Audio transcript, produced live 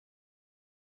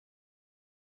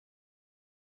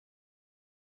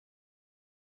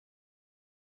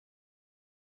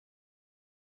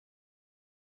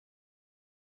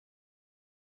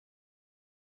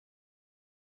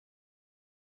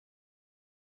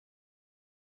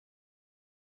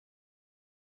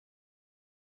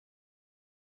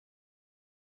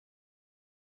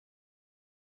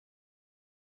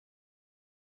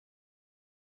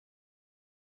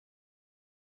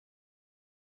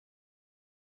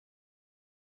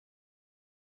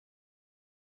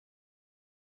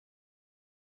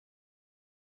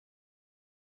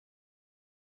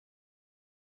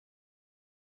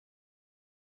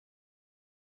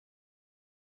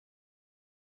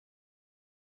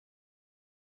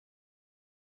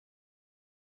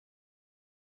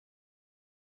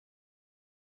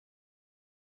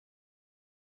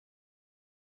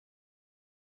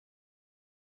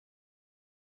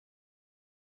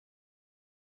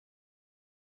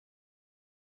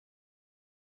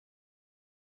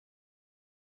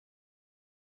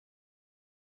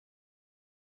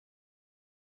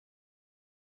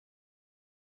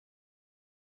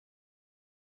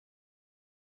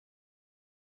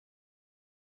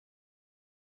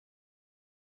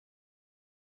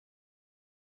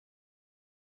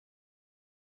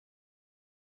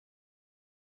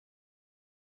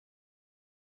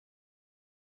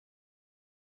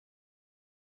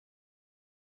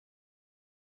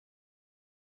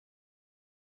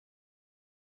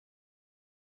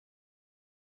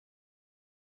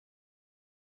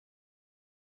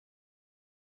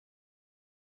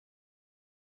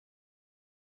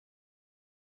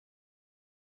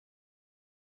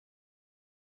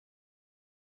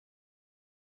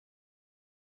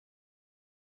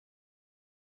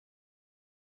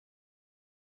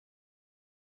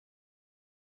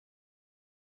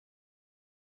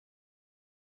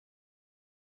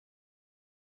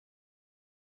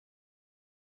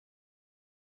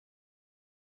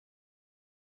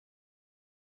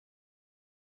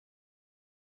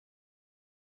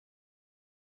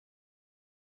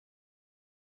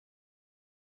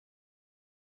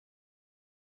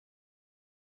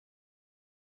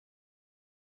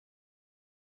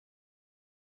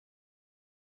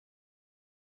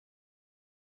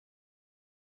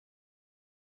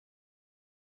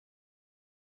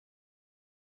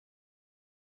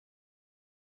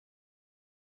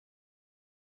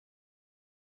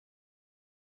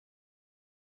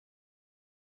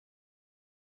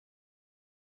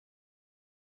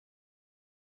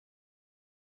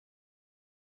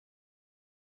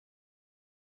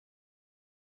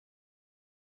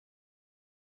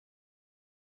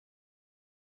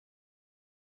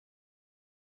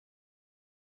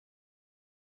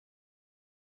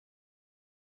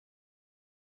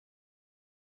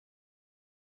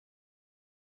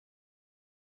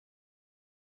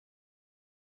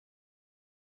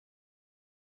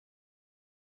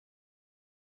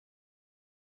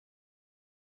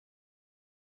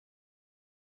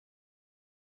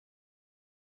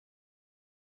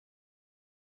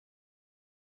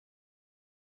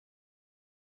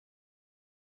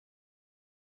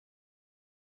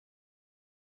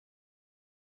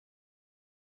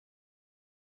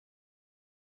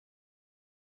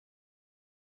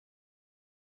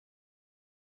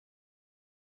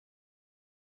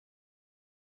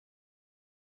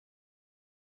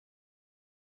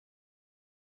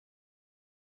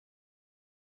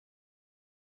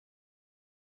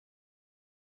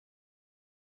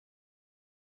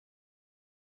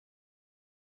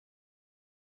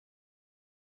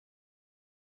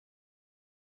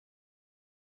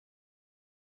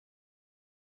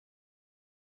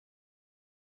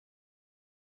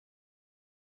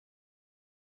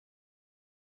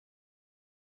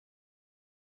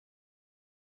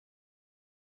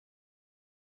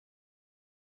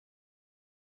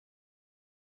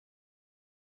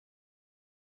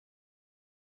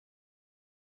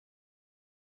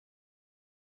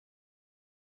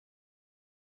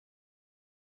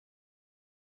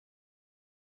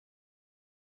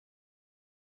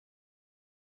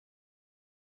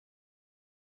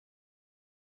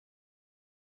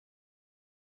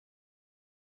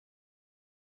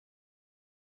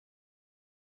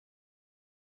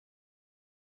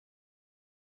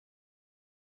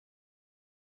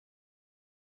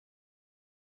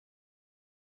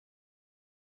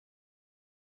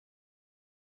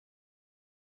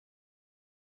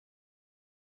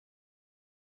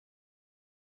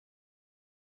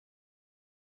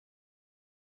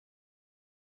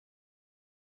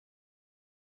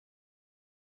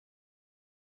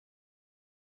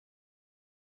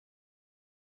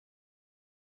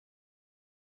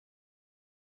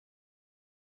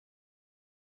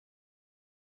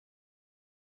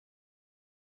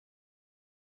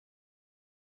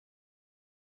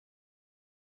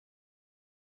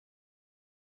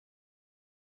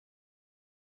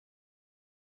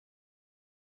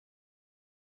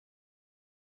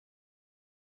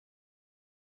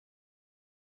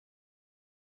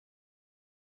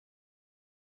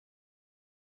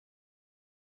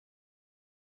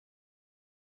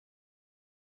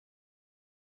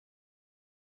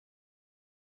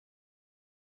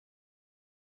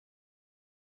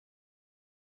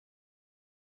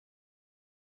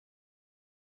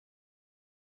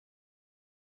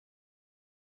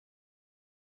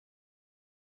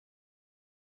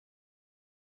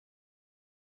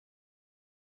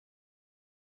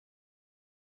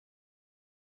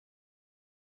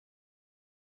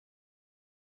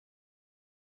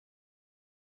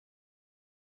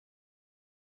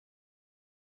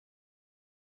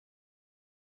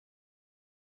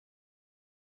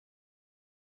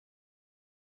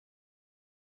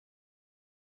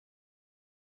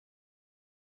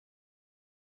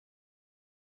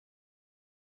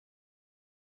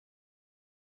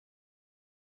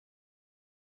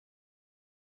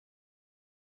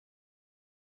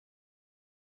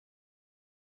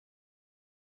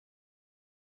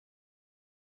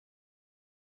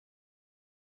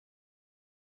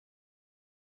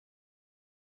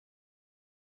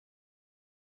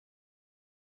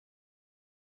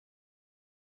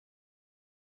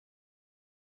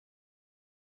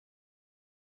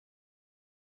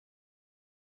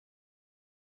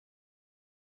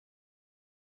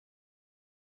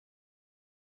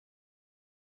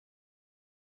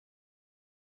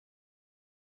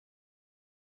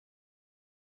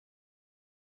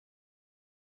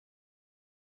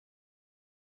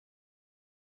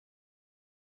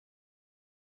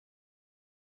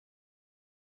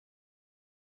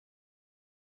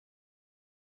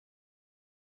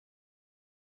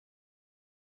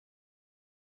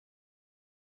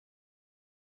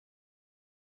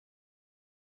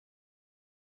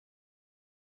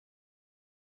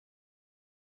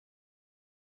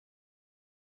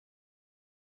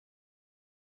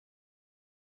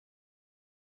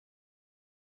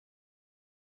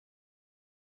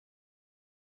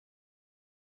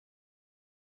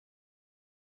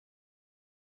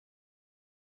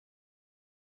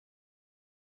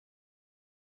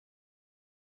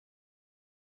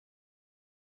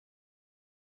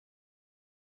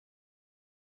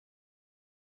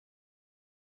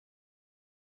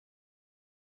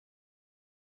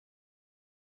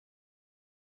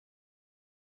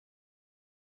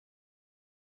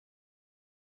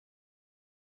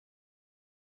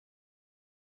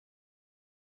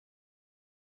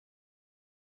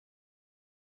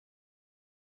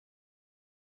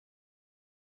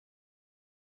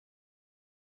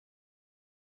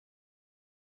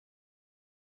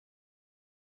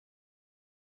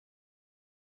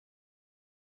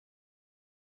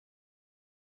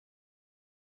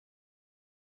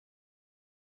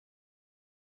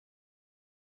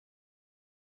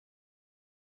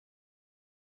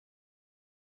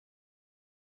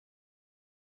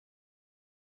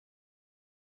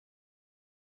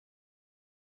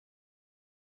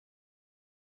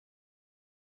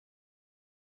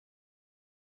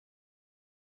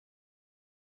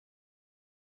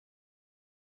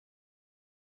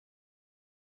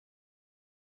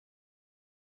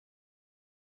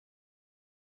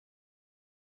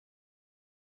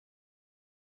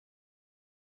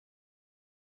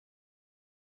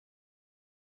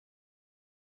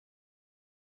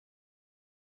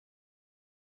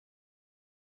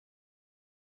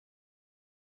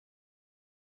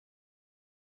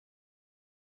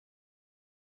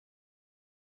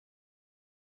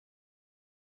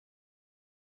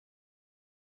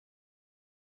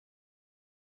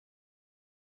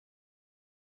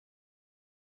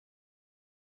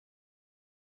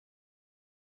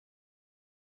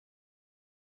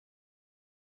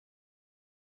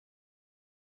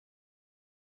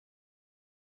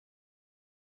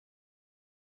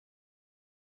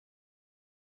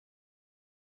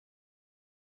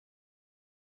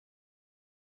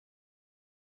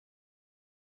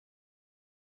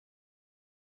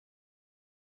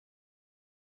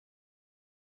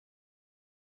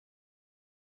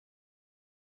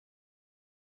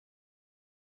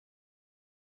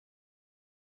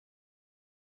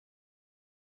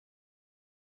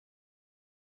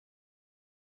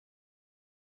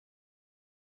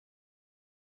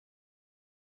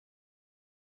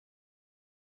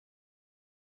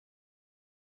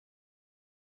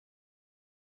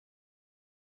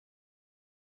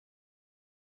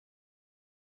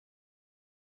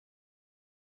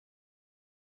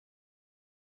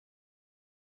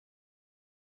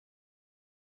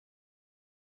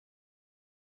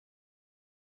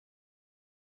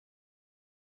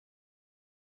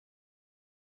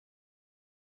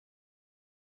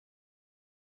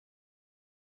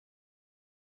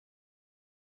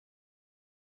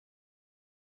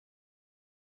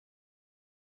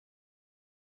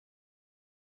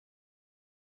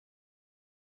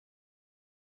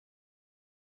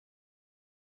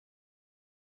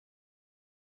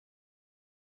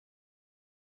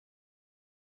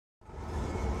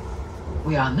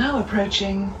We are now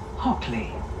approaching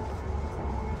Hockley.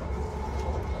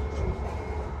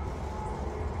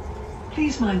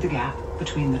 Please mind the gap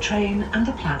between the train and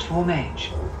the platform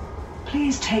edge.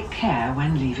 Please take care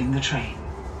when leaving the train.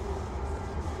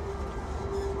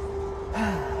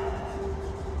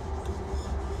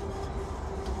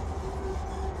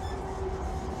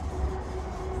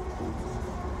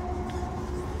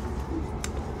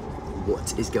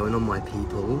 What is going on, my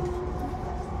people?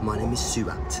 My name is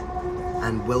SUAT,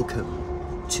 and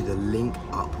welcome to the Link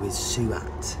Up with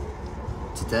SUAT.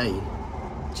 Today,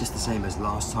 just the same as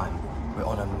last time, we're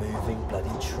on a moving bloody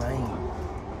train.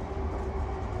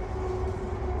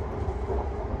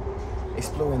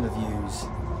 Exploring the views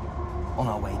on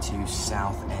our way to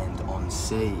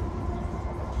Southend-on-Sea.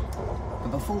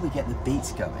 But before we get the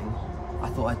beats going, I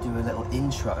thought I'd do a little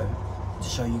intro to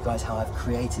show you guys how I've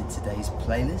created today's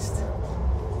playlist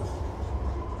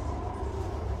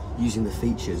using the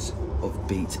features of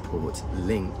Beatport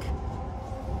Link.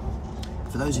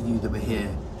 For those of you that were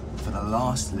here for the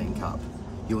last Link Up,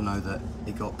 you'll know that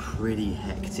it got pretty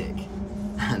hectic,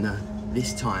 and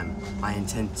this time I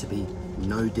intend to be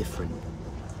no different.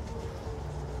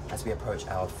 As we approach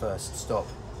our first stop,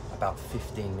 about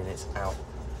 15 minutes out,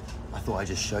 I thought I'd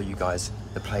just show you guys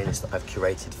the playlist that I've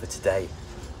curated for today.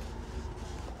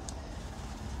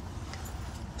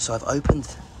 So I've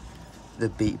opened the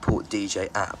Beatport DJ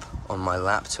app on my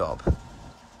laptop,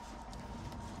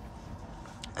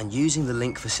 and using the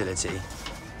link facility,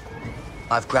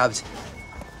 I've grabbed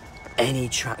any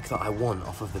track that I want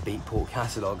off of the Beatport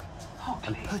catalogue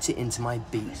and put it into my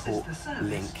Beatport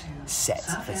Link set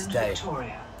for today.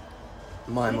 Victoria.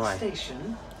 My,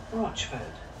 Station, Rochford.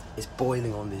 it's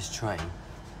boiling on this train,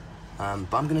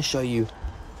 but I'm going to show you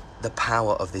the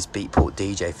power of this Beatport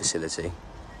DJ facility.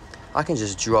 I can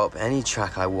just drop any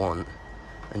track I want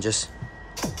and just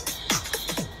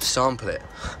sample it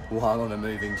while on a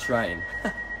moving train.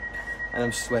 And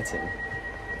I'm sweating.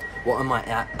 What I might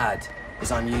add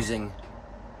is I'm using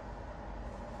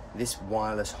this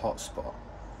wireless hotspot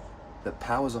that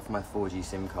powers off my 4G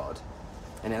SIM card,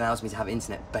 and it allows me to have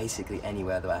internet basically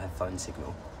anywhere that I have phone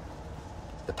signal.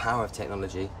 The power of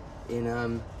technology in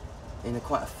a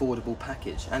quite affordable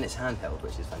package, and it's handheld,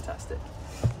 which is fantastic.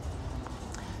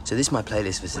 So this is my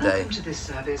playlist for today. Welcome to this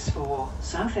service for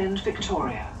Southend,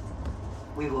 Victoria.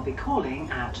 We will be calling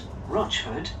at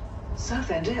Rochford,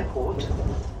 Southend Airport,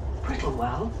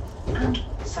 Prittlewell, and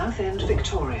Southend,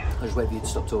 Victoria. I'll just wait for you to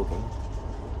stop talking,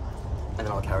 and then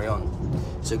I'll carry on.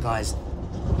 So guys,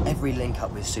 every Link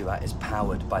Up with SUAT is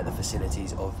powered by the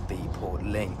facilities of Beatport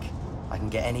Link. I can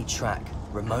get any track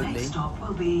remotely. The next stop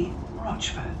will be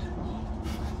Rochford.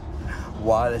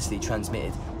 Wirelessly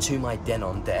transmitted to my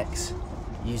Denon decks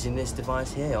using this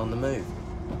device here on the move.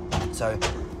 So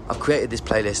I've created this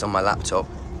playlist on my laptop.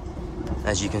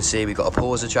 As you can see, we've got a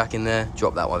Pauser track in there,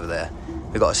 drop that over there.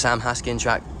 We've got a Sam Haskin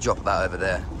track, drop that over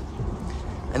there.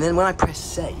 And then when I press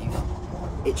save,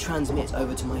 it transmits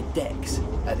over to my decks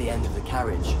at the end of the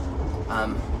carriage.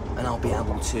 And I'll be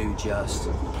able to just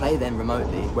play them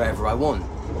remotely wherever I want.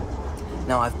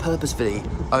 Now, I've purposefully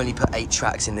only put 8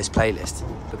 tracks in this playlist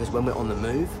because when we're on the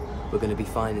move, we're going to be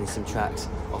finding some tracks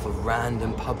off of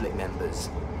random public members.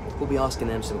 We'll be asking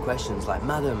them some questions like,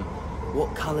 "Madam,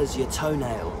 what colour's your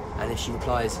toenail?" And if she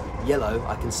replies yellow,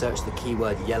 I can search the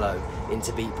keyword yellow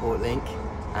into Beatport Link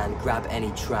and grab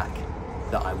any track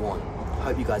that I want. I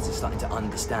hope you guys are starting to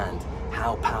understand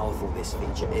how powerful this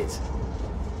feature is.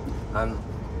 And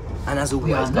as always,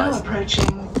 We are now guys,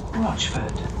 approaching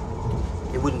Rochford.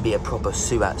 it wouldn't be a proper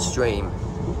SUAT stream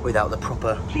without the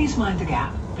proper... Please mind the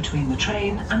gap between the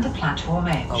train and the platform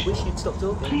edge. I wish you'd stop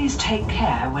talking. Please take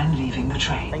care when leaving the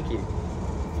train. Thank you.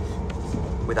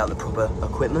 Without the proper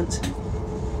equipment.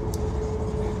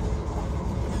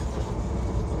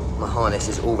 My harness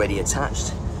is already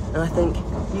attached, and I think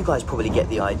you guys probably get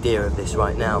the idea of this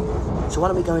right now. So why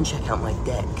don't we go and check out my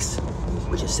decks,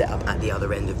 which are set up at the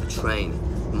other end of the train.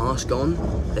 Mask on,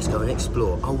 let's go and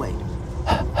explore. Oh wait.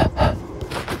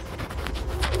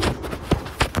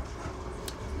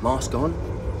 Mask on.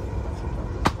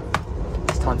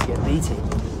 It's time to get beating.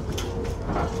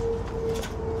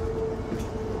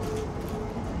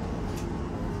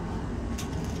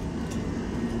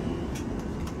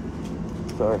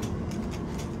 Sorry.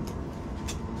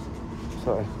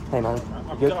 Hey man.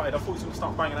 I'm gutted. I thought you were going to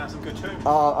start banging out some good tunes.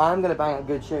 Oh, I'm going to bang out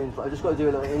good tunes, but I've just got to do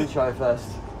a little intro first.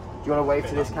 Do you want to wave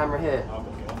to this camera here? I've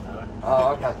got to get on now.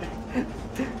 Oh, okay.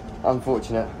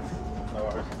 Unfortunate. No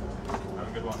worries. Have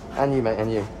a good one. And you, mate,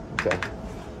 and you. Okay.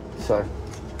 So,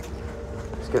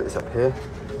 let's get this up here.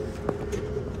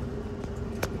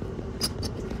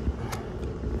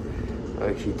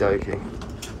 Okie dokie.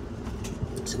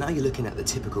 So now you're looking at the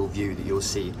typical view that you'll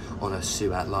see on a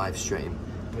SUAT live stream.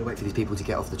 We'll wait for these people to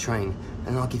get off the train,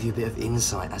 and I'll give you a bit of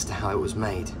insight as to how it was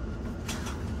made.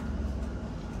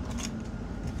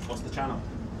 What's the channel?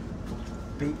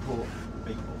 Beatport.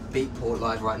 Beatport. Beatport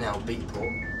live right now,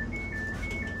 Beatport.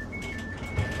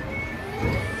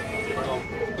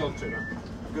 Go to, man.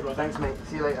 Good one. Thanks, mate.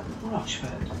 See you later.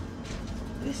 Rochford.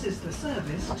 This is the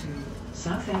service to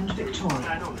Southend,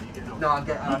 Victoria. No, I'm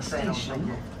Next saying on. station, Thank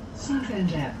you.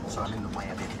 Southend Airport. So I'm in the way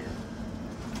a bit here.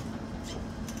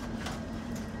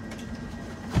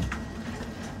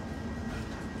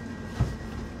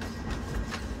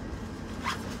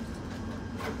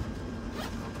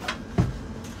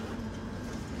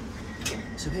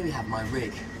 So here we have my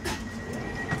rig.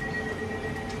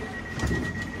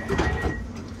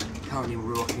 Currently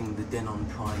we're rocking the Denon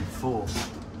Prime 4.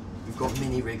 We've got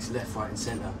mini rigs left, right and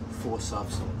centre, 4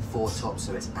 subs, 4 tops,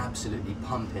 so it's absolutely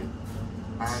pumping.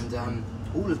 And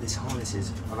all of this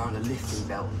harnesses around a lifting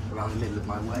belt around the middle of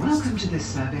my waist. Welcome to this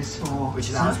service for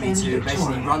Which allows me Southend, to basically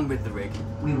Victoria. run with the rig.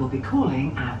 We will be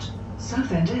calling at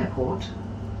Southend Airport,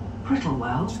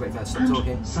 Prittlewell, Just wait for her to stop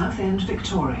talking. and Southend,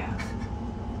 Victoria.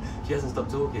 She hasn't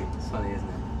stopped talking. It's funny, isn't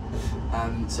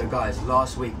it? So guys,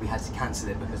 last week we had to cancel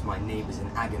it because my knee was in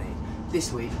agony.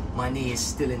 This week, my knee is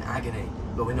still in agony,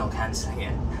 but we're not cancelling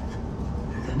it.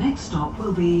 The next stop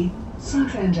will be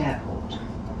Southend Airport.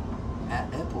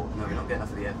 Airport? No, we're not getting off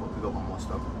at the airport. We've got one more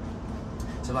stop.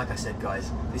 So like I said, guys,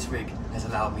 this rig has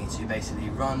allowed me to basically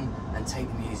run and take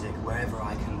the music wherever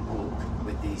I can walk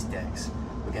with these decks.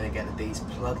 We're going to get the beats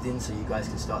plugged in so you guys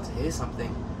can start to hear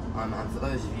something. And for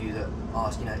those of you that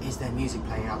ask, you know, is there music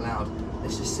playing out loud?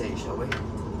 Let's just see, shall we? We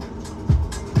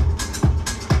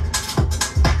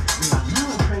are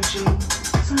now approaching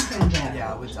Southend Airport.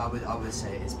 Yeah, I would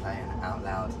say it is playing out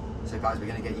loud. So guys, we're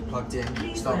going to get you plugged in,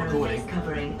 Please start wear a recording. face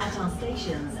covering at our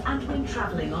stations and when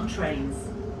travelling on trains.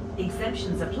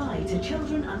 Exemptions apply to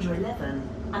children under 11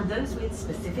 and those with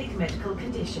specific medical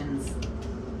conditions.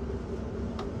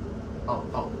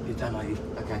 Oh, you don't know you.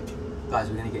 Okay. Guys,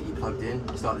 we're going to get you plugged in,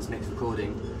 start this next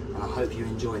recording, and I hope you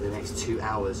enjoy the next 2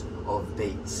 hours of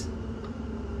beats.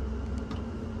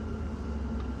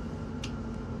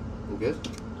 All good?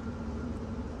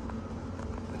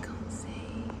 I can't see.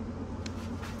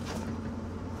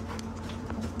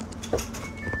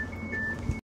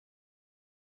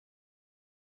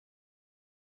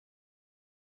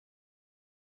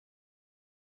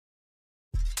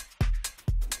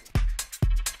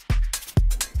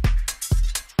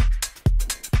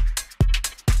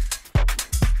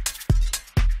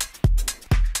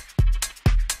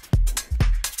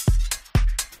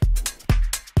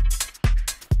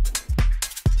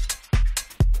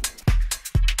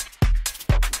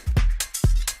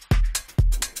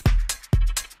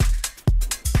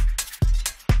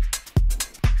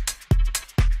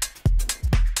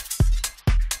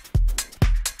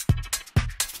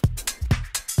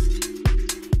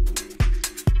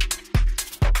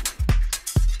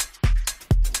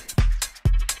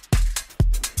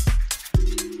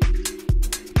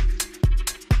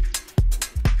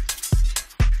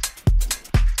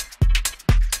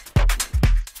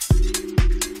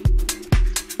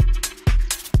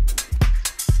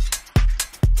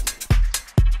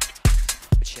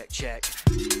 Check.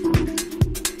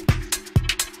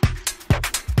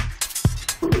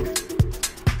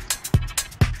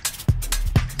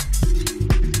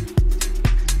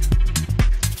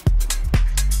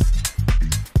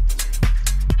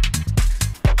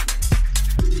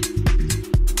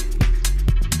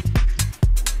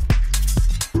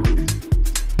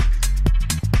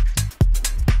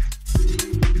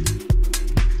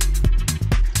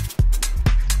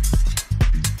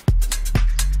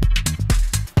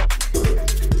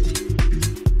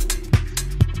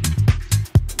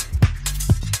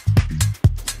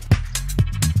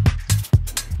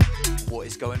 What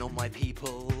is going on, my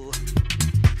people?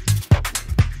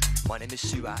 My name is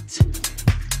SUAT,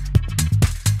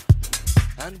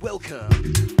 and welcome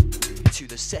to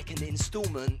the second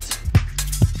instalment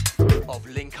of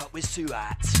Link Up with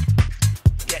SUAT.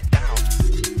 Get down.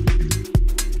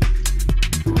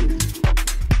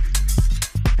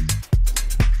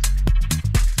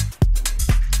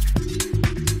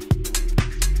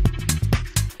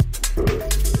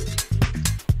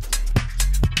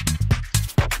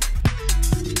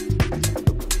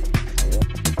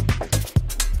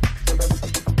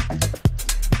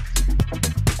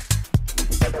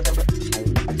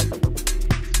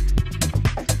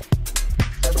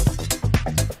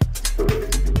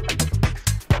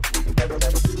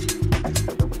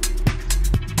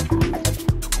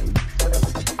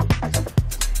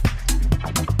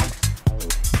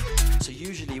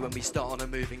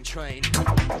 moving train.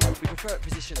 We prefer it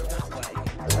positioned that way,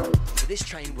 but this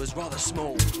train was rather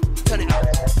small. Turn it up.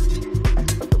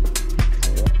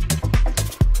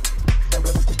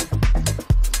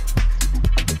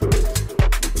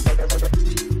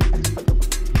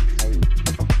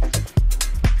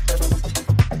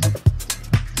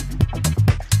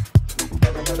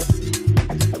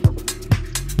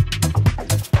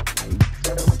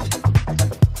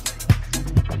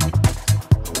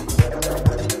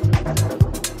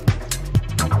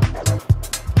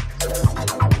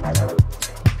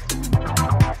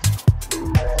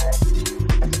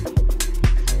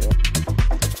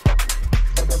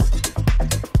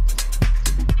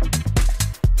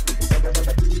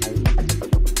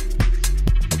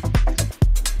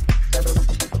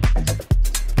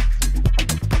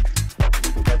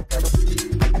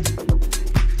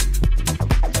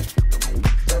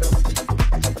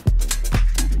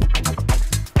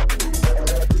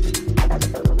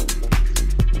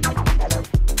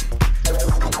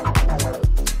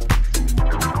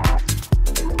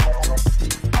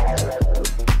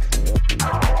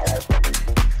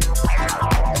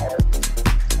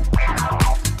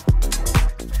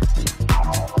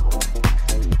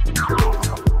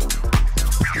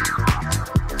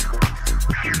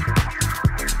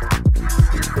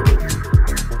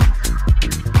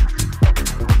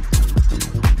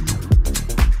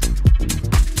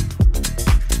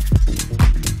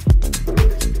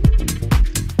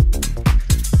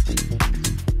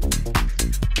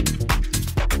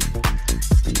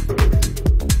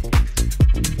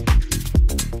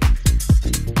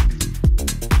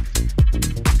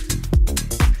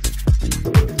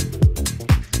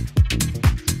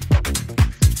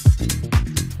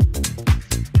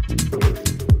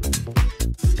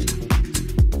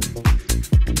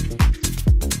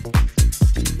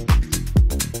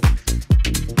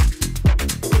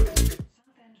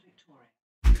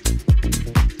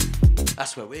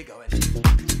 That's where we're going.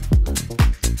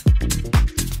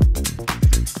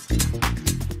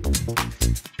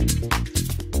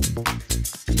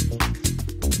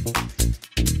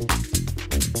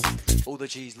 All the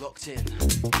G's locked in,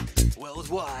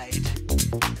 worldwide.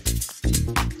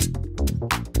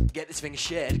 Get this thing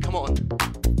shared, come on.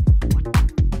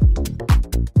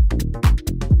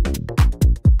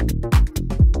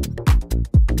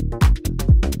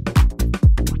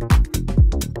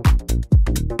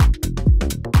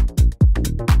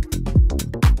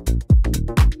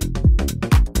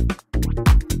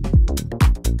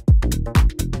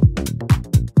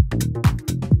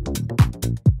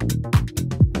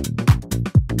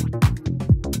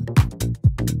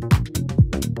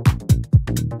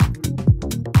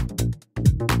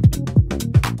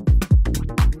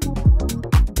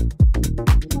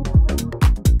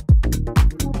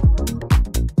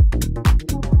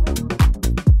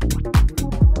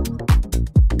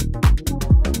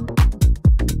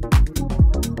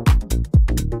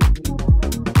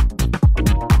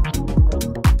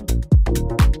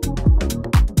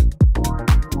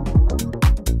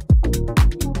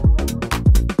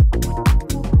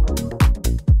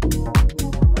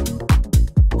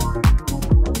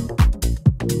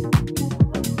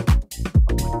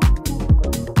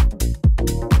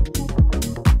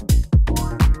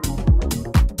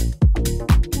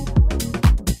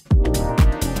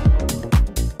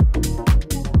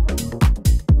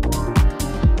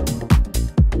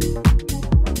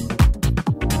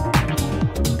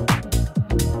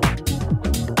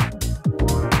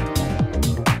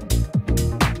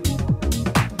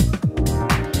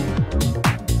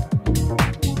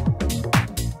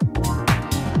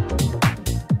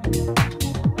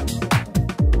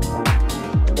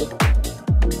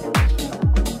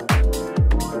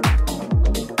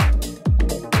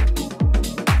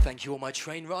 All my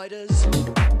train riders,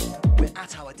 we're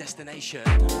at our destination.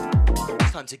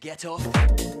 It's time to get off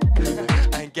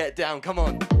and get down, come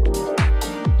on.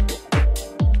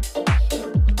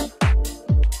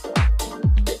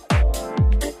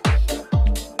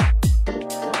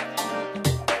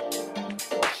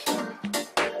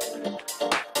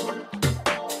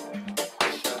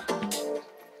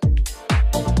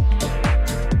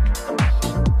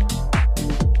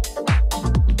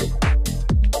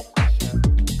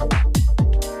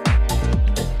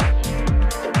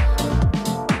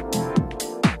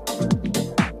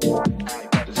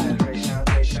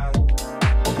 Station.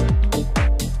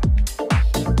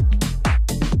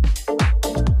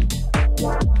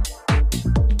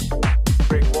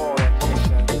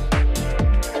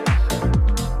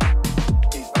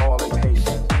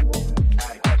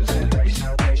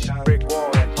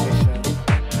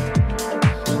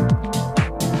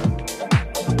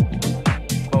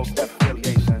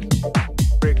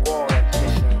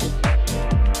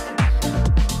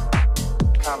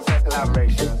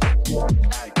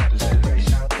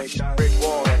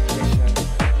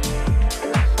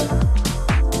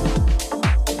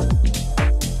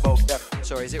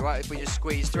 Is it right if we just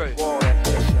squeeze through?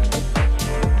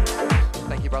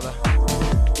 Thank you, brother.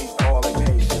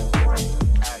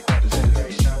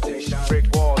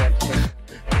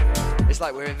 It's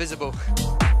like we're invisible.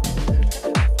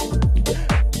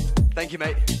 Thank you,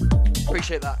 mate.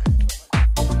 Appreciate that.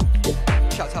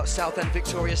 Shout out Southend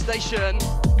Victoria Station.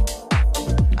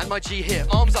 And my G here.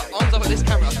 Arms up at this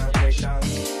camera.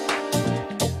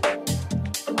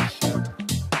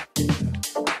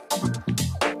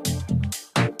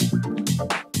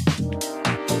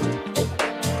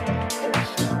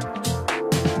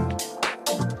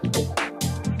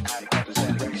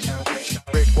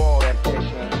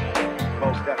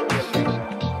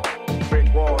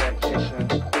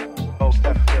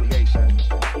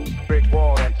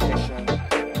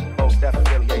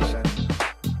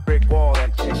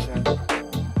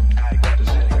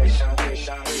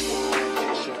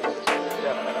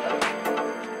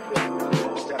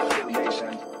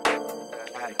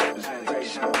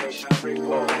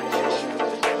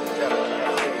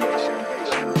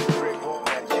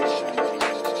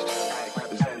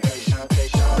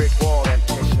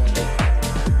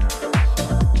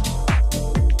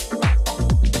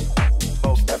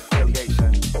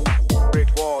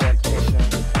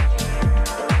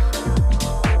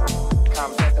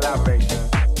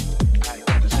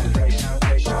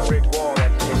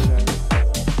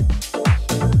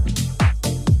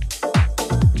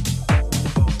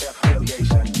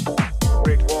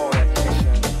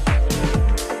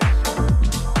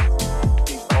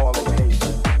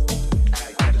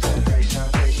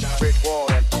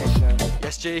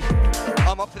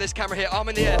 I'm up for this camera here, arm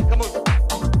in the air, come on.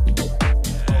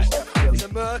 It's a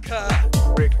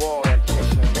Merca. Brick wall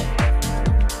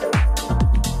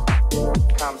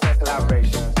concept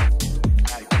collaboration.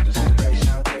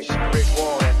 Brick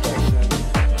wall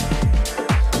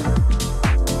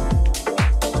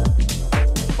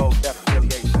both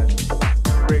affiliation.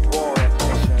 Brick wall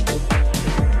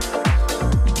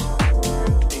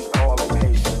these all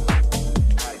locations.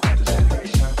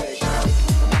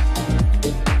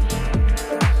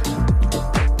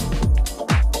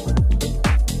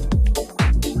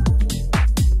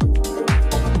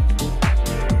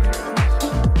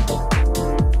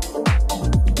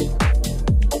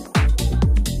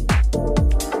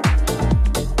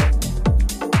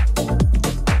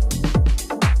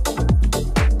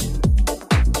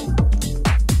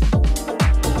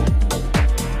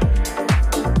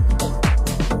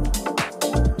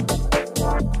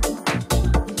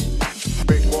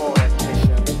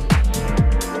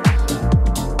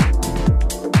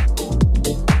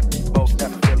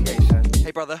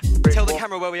 Tell the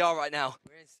camera where we are right now.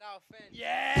 We're in Southend.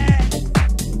 Yeah!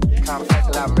 Concept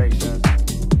collaboration.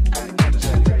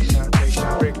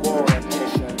 Brick wall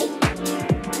recognition.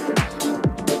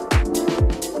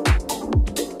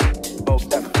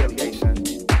 Both affiliation.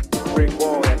 Brick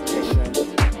wall recognition.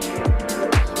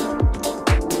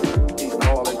 These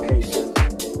all impatient.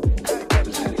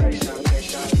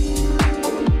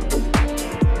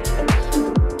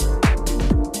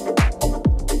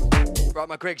 Right,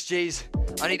 my Greg's G's.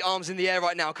 I need arms in the air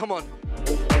right now, come on.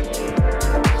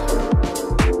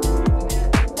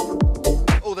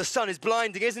 Oh, the sun is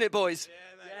blinding, isn't it, boys?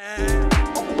 Yeah, mate. Yeah.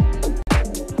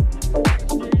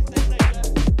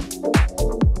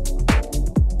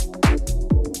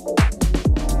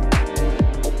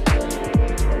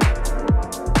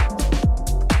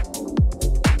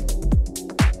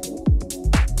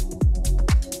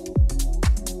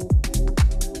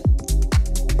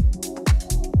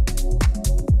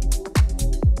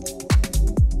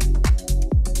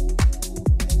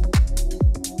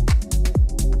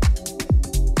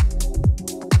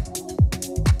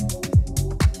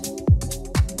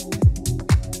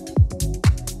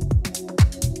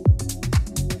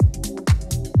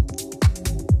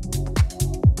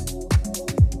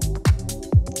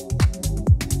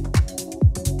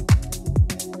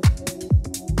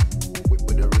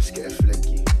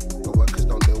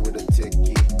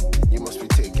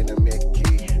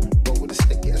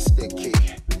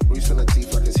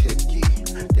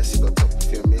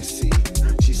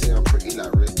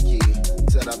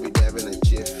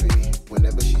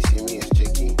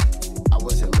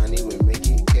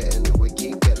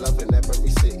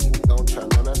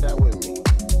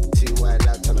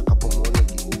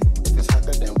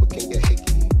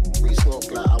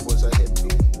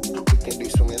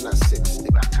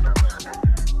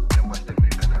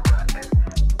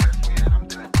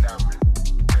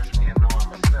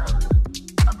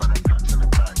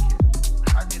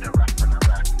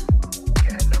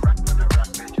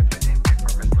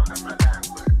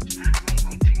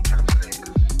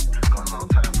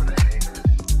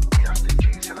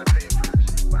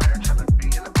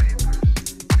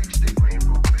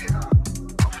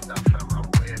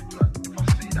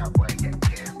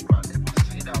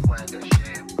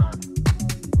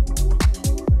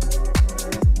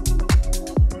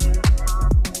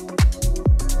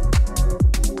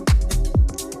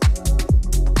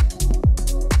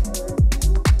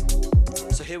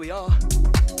 are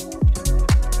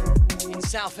in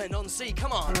Southend-on-Sea.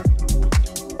 Come on.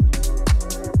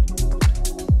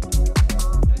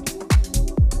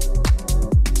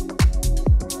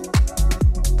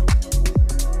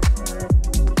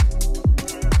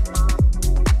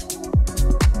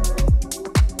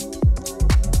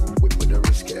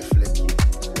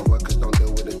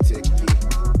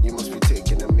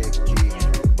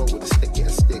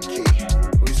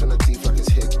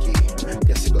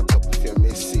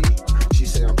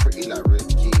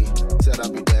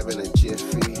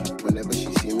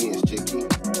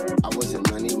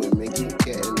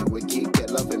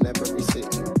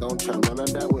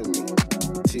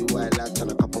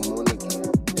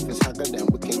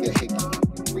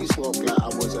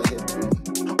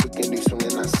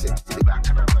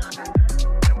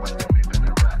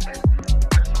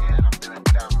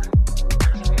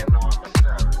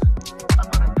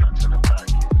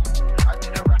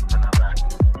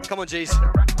 Come on, G's.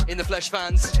 In the flesh,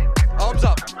 fans. Arms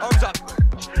up, arms up.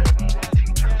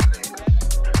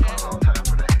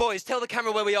 Boys, tell the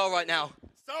camera where we are right now.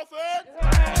 Southend!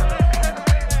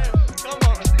 Come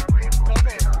on. Come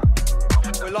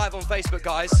on. We're live on Facebook,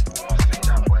 guys.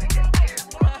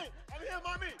 I'm here,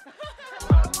 mommy.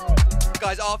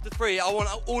 Guys, after 3, I want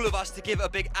all of us to give a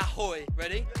big ahoy.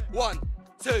 Ready? 1,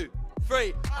 2,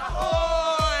 3.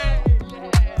 Ahoy!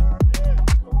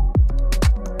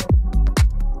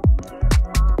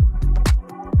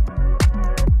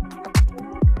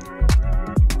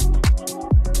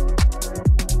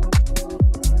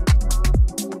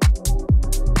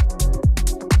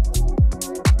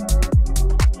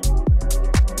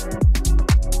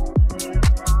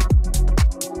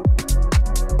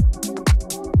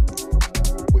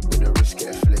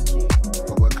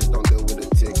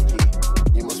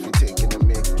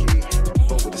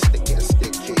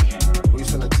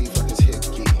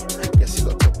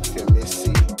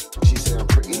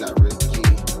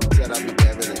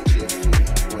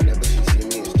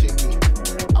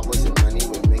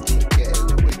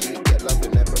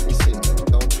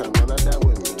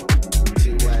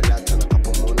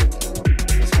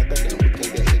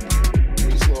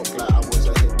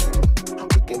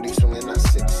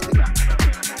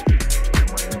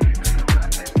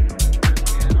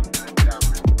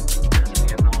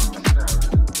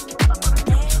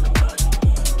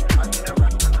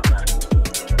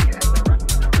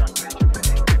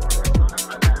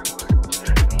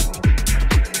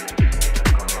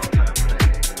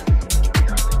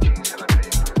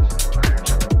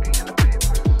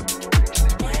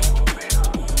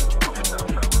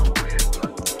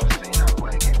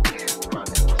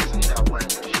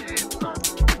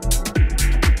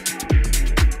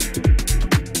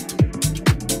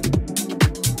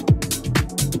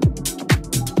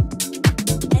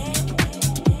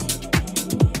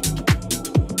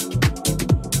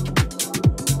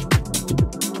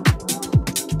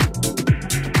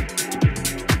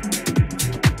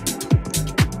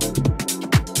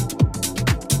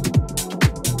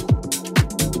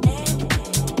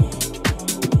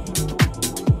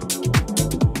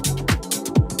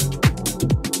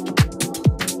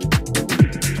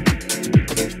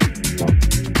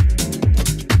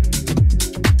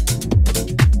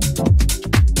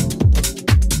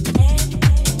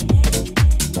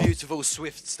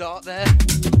 Swift start there.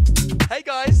 Hey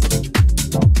guys!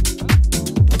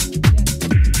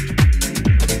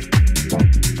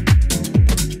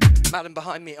 Madam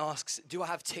behind me asks, do I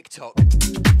have TikTok?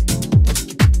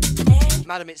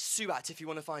 Madam, it's SUAT if you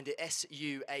want to find it.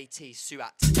 S-U-A-T,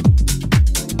 SUAT.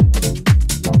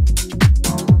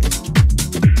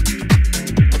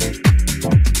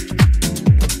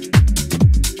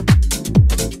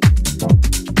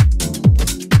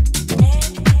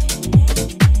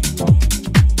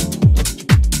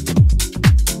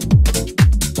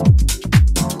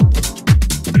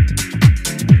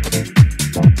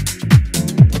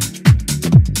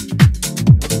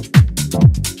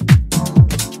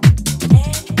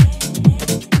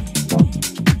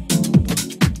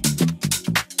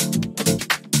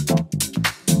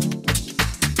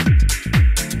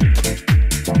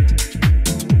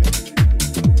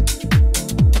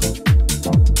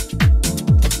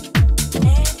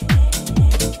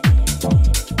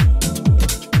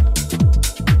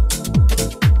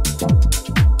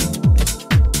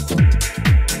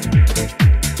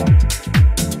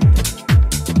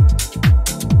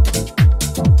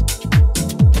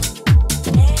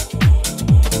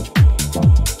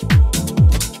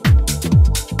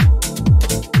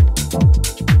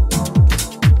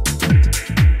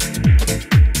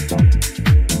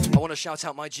 Shout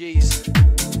out my G's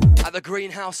at the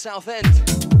Greenhouse Southend.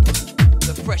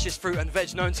 The freshest fruit and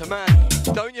veg known to man,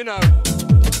 don't you know?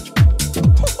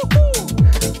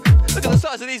 Look at the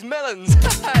size of these melons.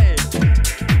 Hey.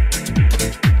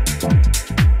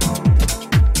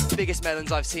 Biggest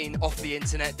melons I've seen off the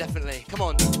internet, definitely. Come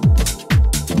on.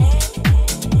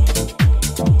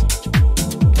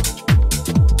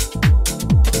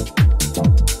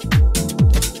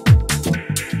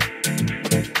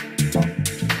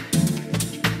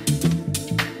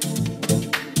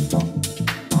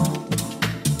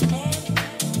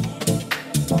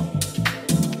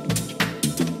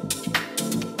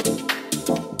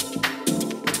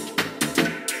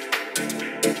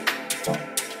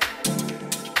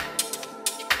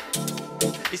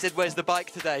 He said, where's the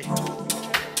bike today?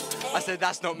 I said,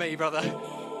 that's not me, brother.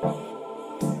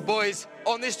 Boys,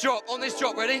 on this drop,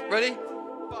 ready? Ready?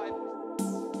 5.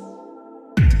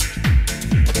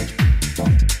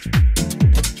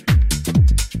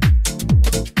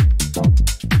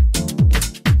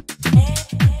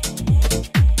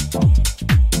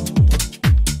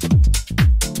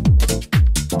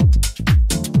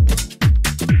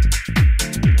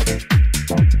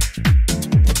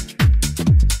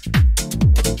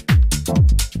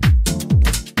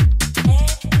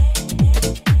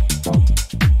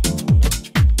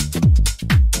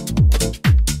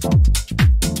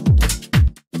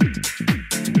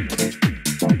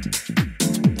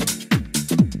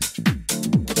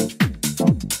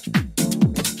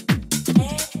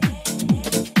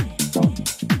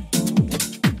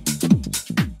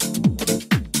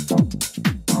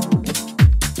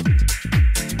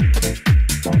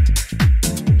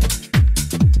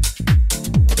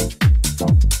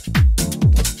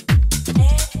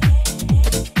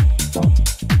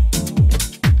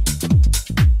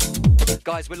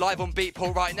 Guys, we're live on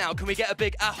Beatport right now. Can we get a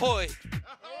big ahoy?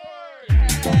 Ahoy!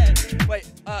 Yeah. Wait,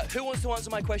 who wants to answer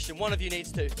my question? One of you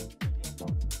needs to.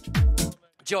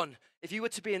 John, if you were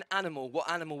to be an animal, what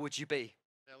animal would you be?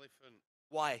 Elephant.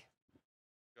 Why?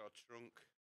 Got a trunk.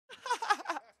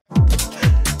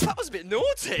 That was a bit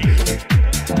naughty.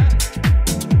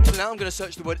 So now I'm going to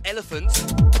search the word elephant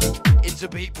into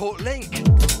Beatport link.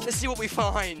 Let's see what we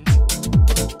find.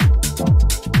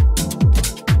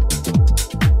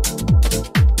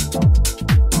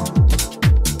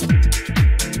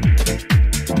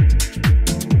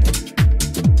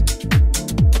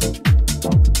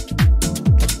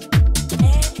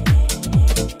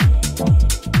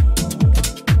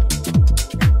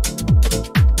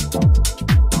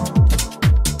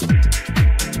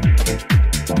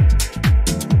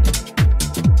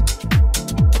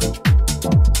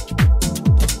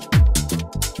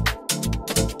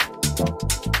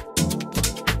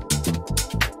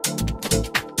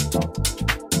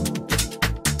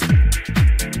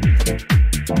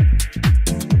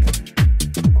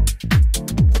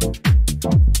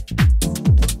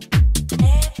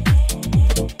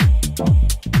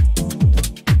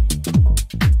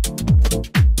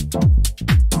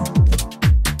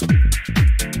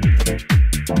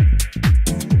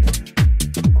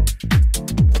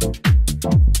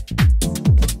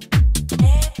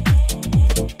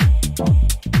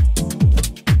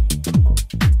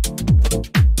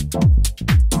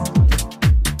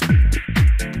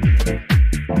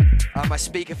 My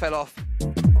speaker fell off.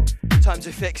 Time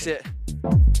to fix it.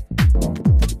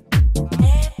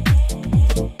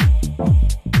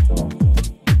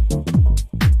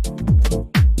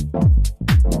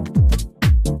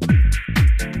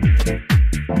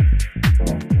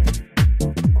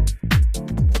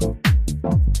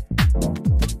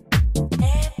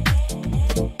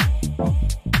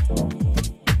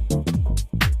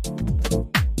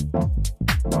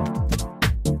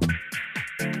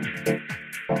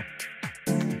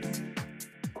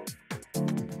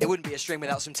 It wouldn't be a string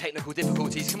without some technical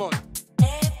difficulties. Come on.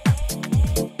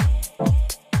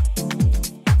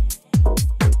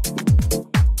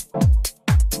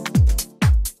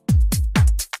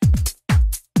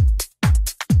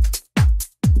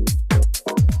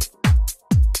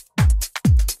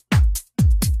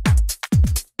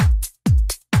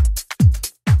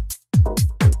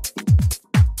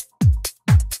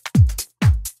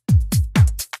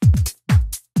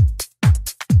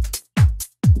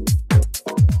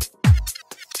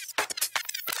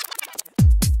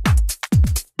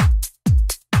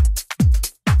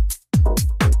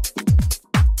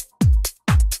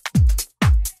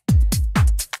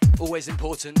 Always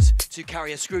important to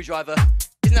carry a screwdriver.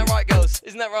 Isn't that right, girls?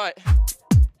 Isn't that right?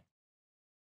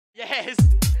 Yes!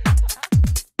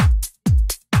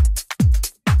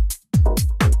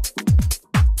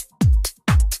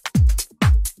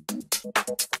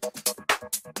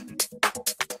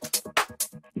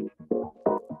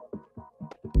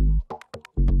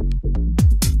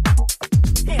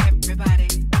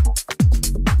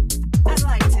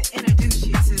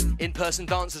 first-person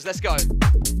dancers. Let's go.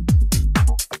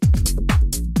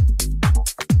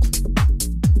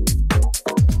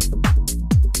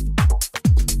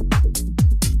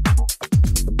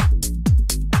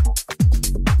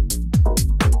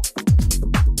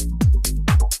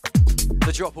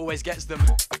 The drop always gets them.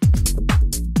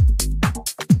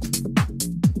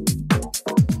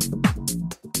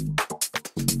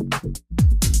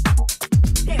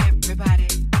 Everybody,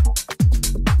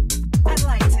 I'd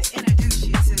like to introduce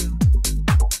you to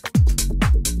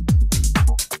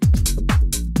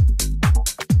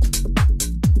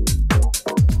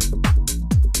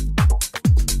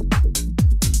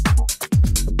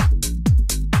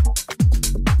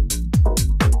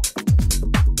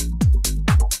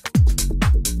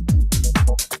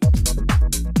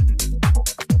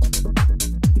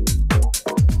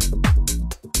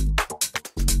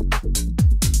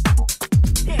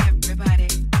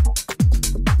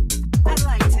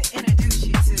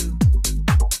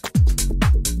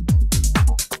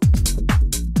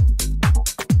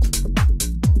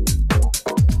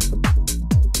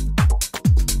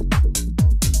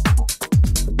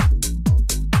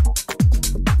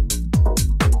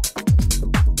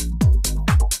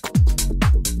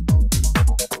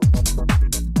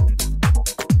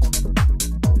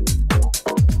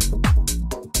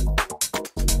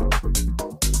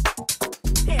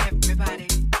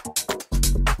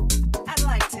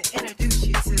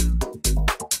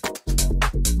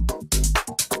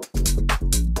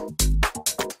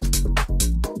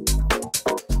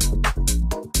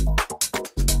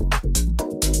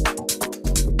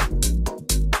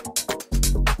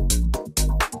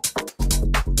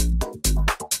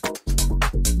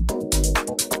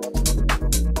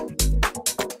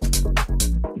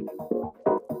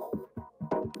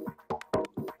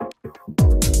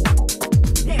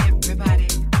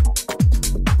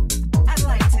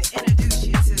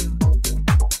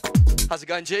How's it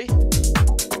going, G?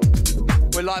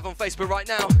 We're live on Facebook right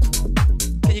now.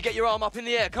 Can you get your arm up in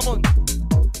the air? Come on.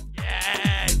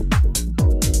 Yeah.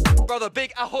 Brother,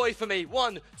 big ahoy for me.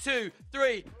 1, 2,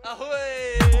 3.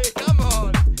 Ahoy. Come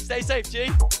on. Stay safe, G.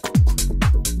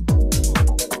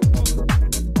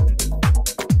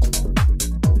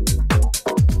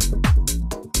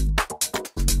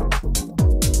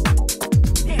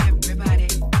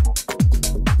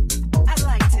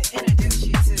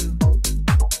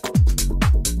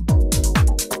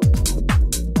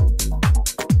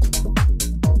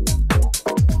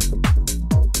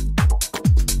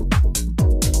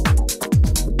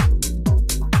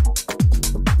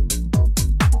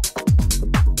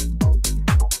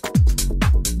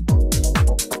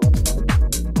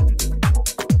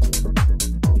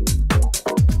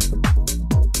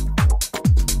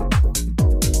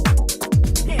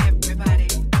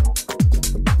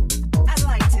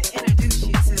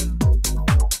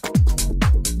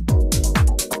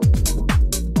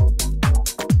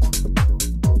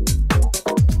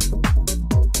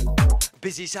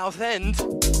 Busy Southend.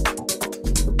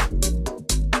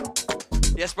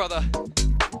 Yes, brother.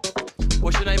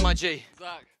 What's your name, my G?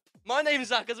 Zach. My name's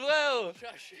Zach as well.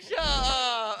 Shush. Shut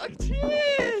up.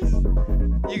 Cheers.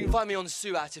 You can find me on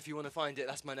SUAT if you want to find it.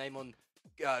 That's my name on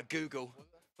Google.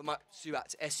 But my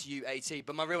SUAT, S-U-A-T.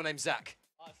 But my real name's Zach.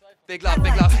 Big love,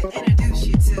 big love. I'd like to introduce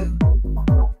you to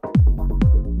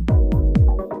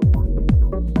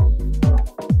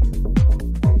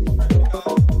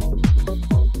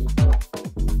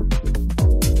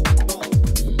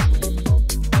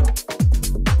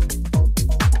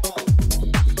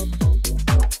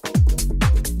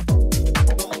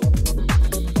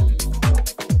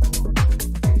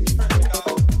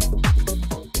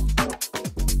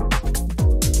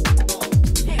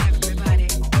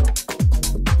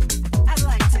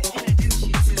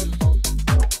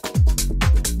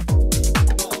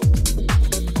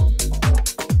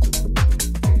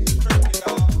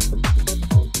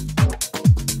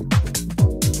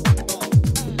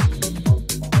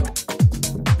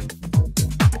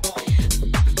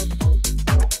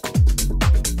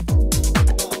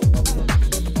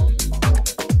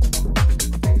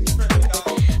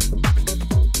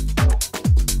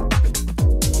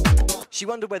She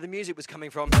wondered where the music was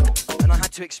coming from, and I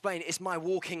had to explain it's my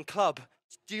walking club.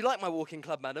 Do you like my walking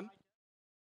club, madam?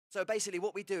 So basically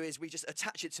what we do is we just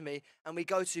attach it to me and we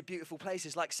go to beautiful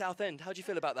places like Southend. How do you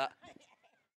feel about that?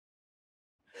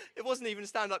 It wasn't even a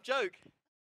stand-up joke.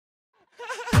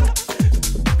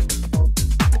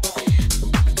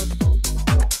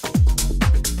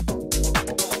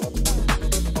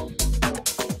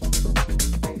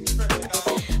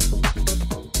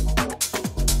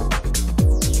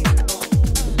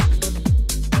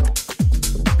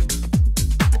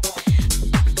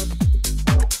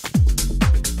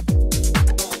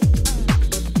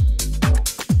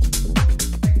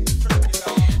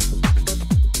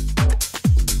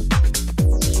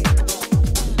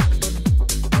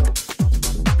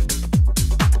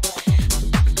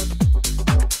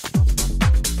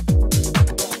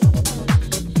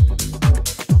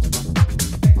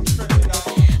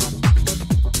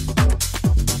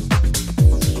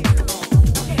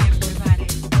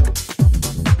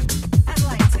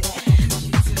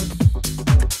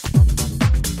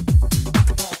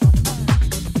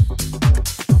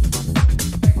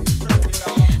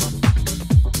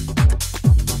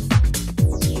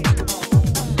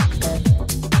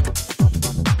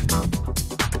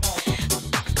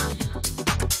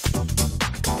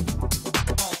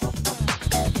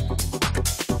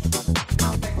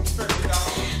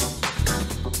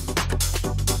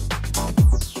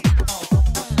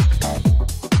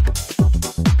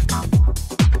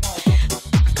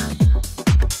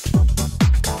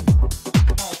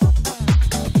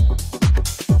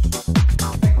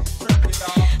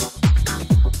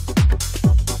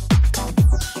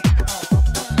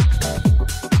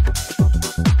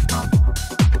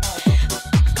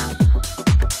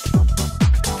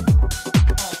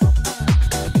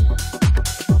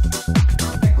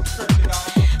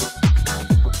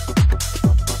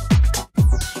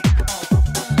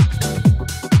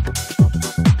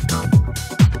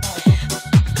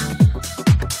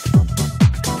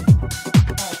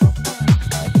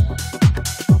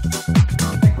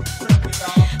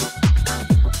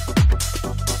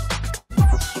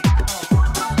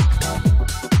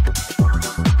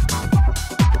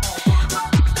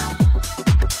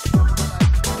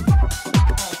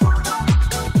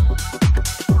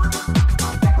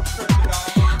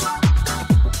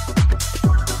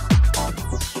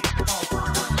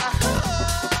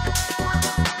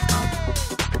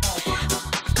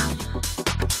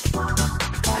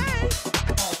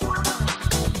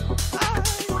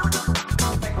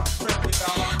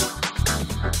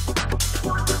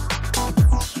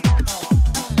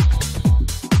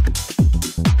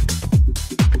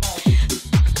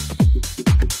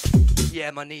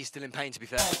 Yeah, my knee's still in pain, to be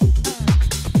fair.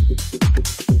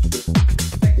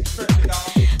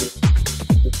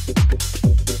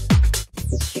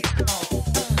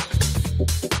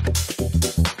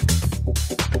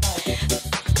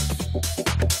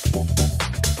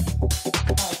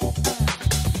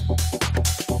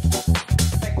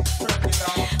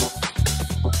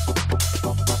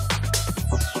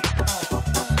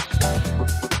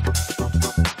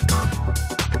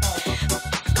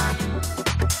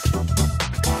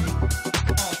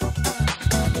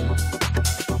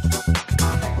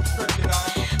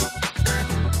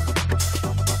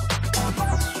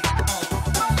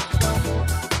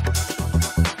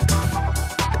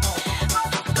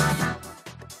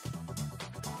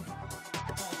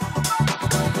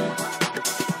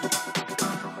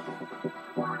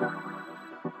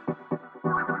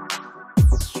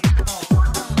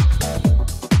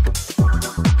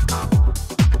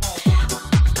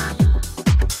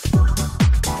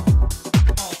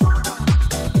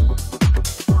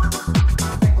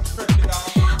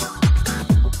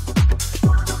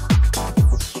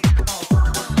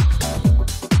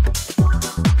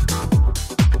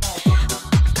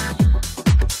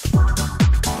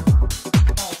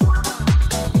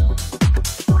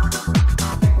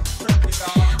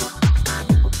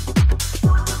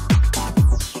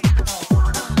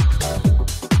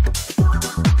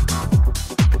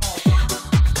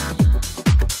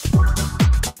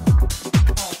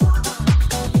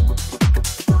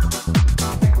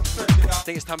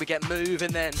 It's time we get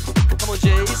moving then. Come on,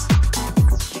 G's.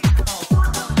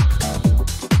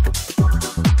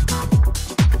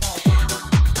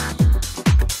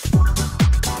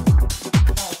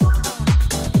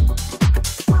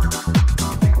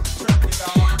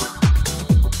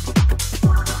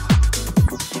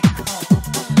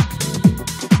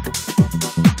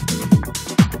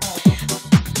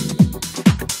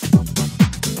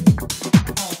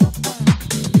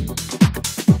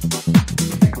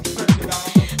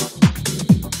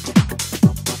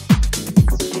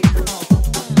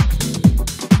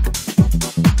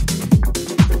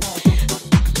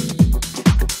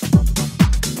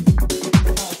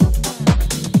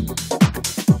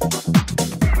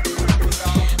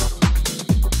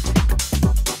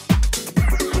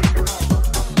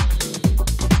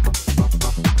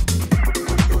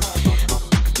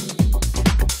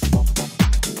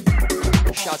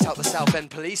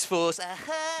 Police force.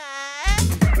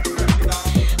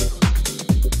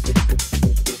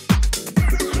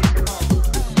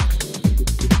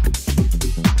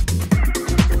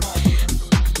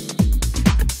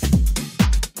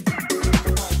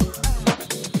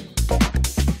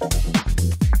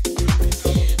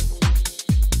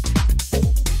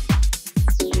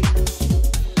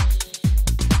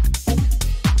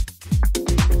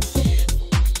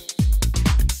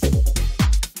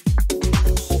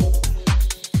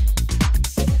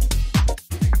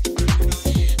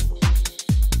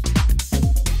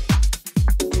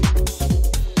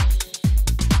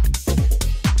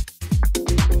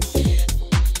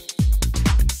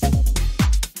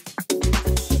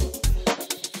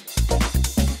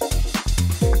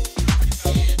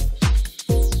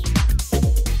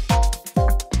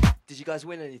 You guys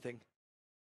win anything?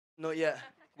 Not yet.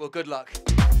 Well, good luck.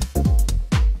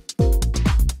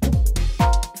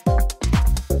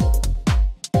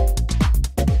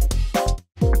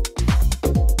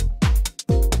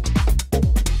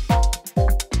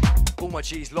 All my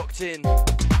G's locked in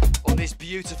on this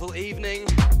beautiful evening.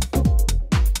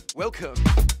 Welcome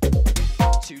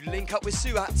to Link Up with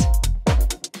SUAT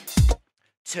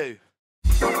 2.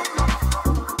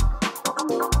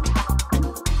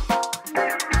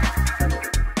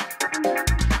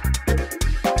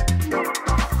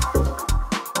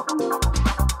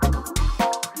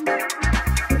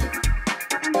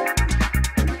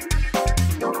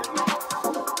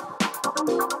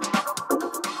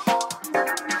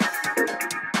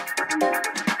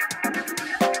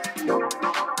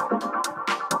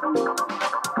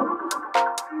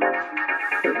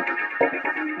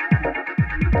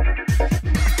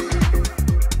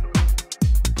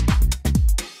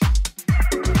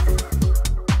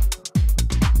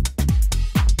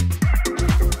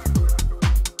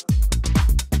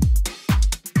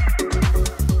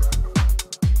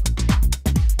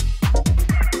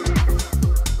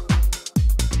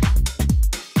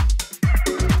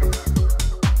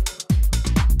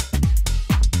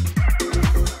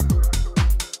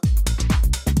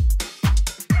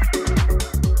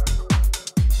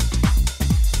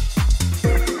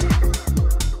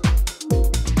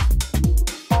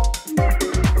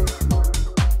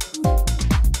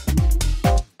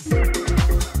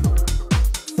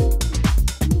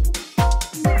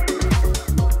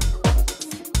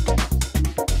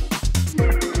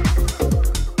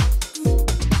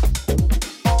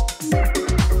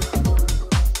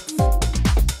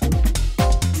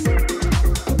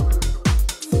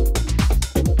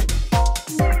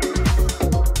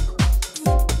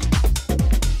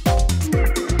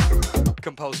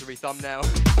 thumbnail.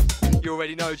 You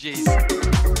already know, G's.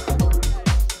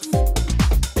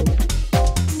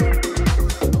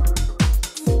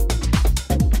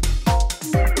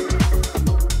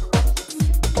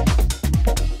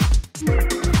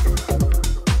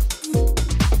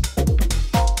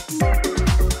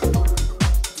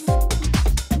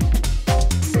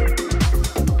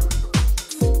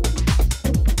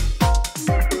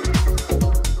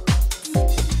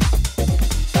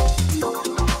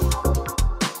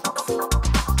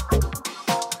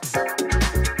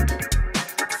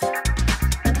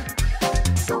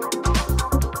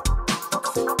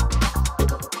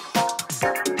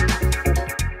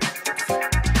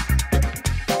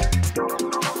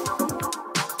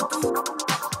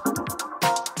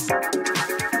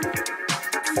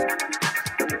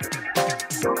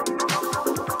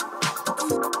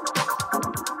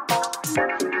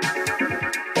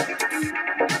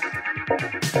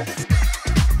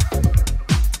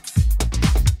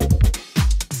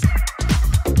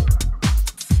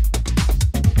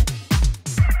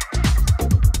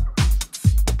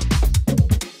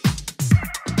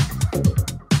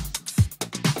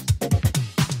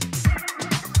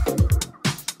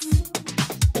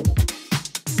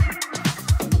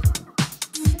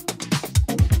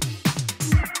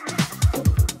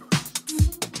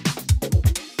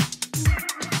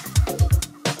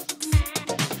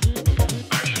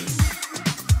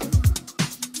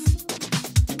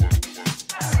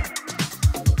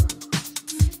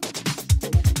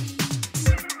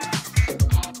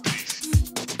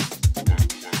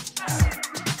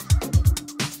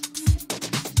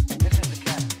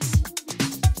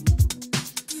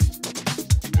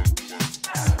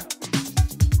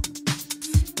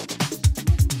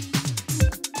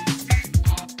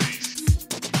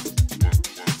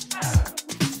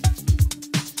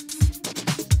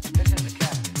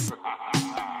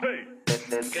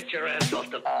 Get your ass off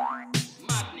the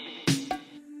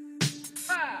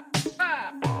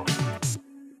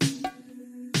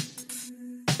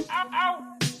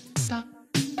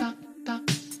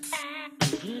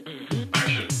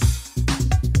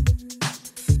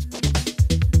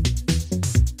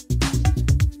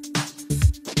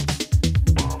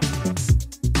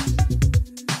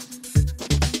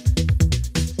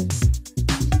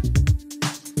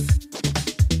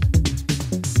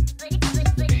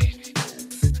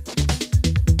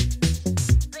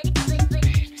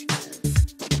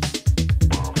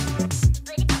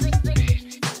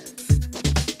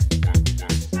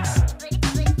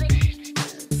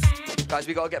Guys,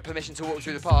 we got to get permission to walk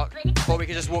through the park, or we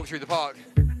can just walk through the park.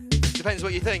 Depends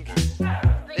what you think.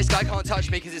 This guy can't touch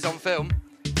me because it's on film.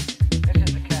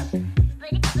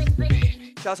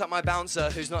 Shout out my bouncer,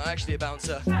 who's not actually a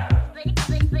bouncer.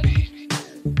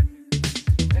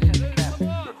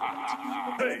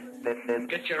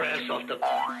 Get your ass off the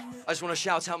I just want to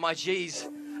shout out my G's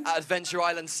at Adventure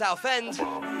Island Southend.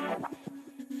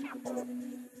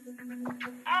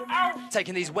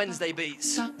 Taking these Wednesday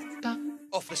beats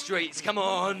off the streets. Come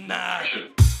on.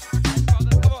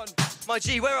 Brother, come on. My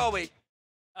G, where are we?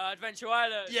 Adventure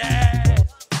Island. Yeah.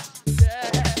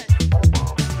 Yeah.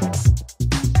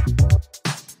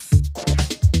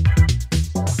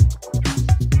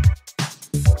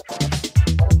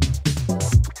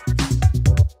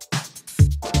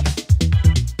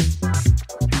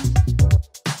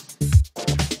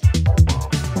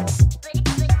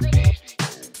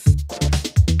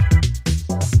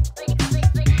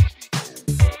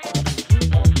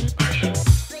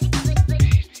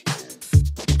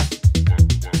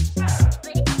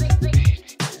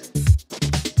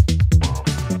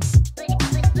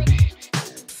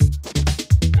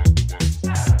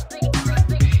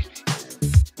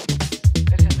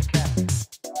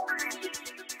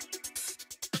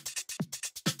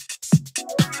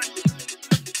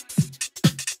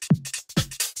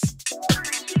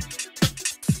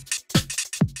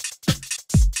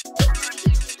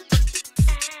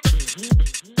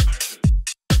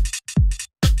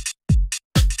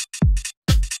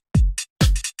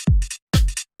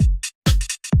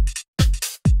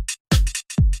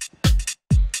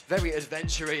 Very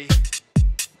adventure-y,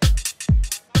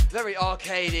 very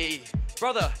arcadey.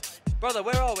 Brother,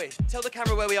 where are we? Tell the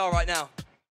camera where we are right now.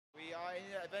 We are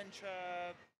in Adventure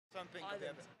something.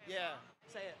 Island. Yeah.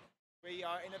 Say it. We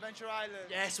are in Adventure Island.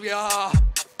 Yes, we are.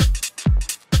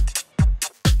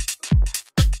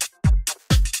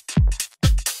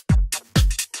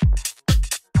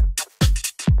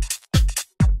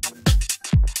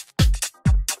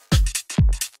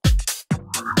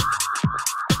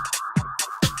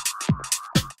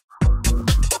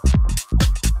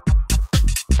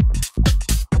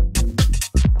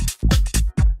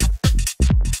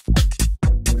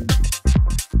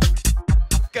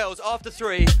 the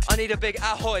three, I need a big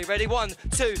ahoy. Ready? 1,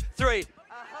 2, 3.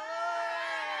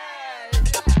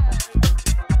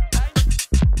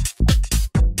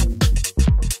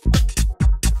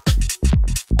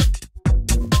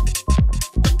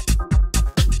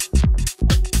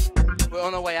 We're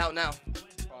on our way out now.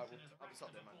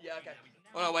 Yeah, okay.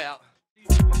 On our way out.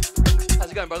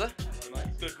 How's it going, brother?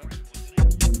 Good.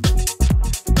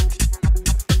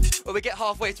 Well, we get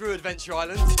halfway through Adventure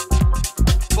Island.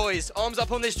 Boys, arms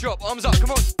up on this drop. Arms up,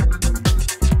 come on.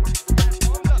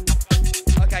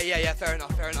 Okay, yeah, fair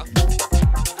enough.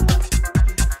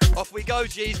 Off we go,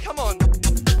 G's, come on.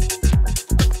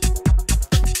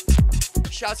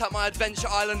 Shout out my Adventure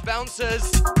Island bouncers.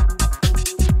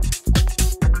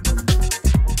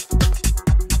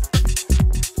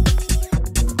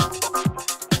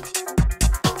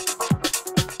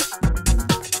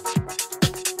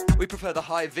 We prefer the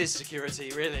high-vis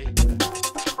security, really.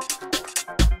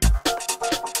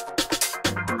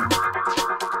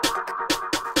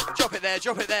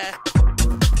 Drop it there.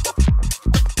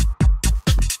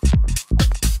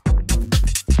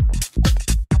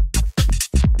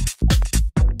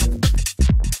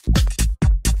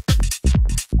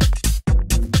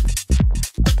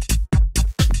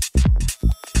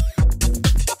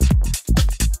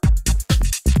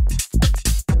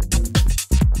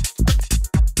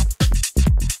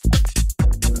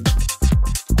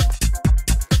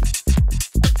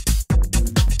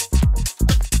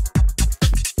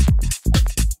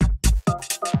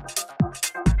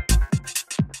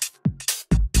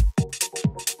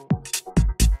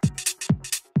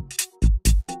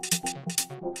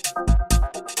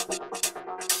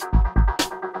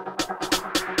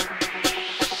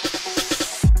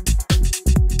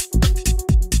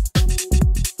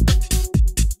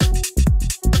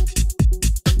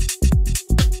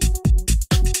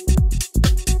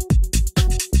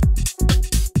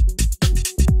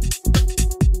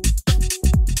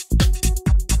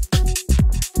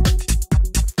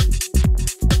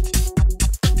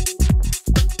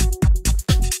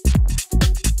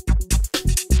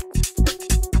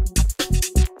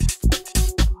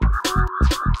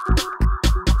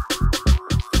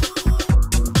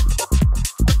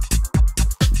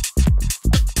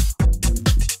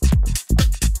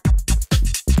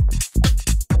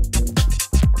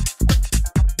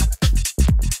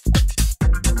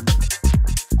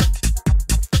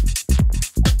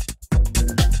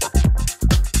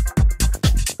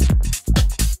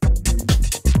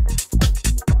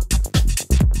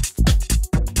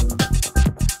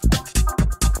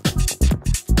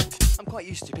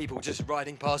 Used to people just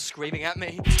riding past screaming at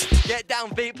me. Get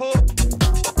down, people!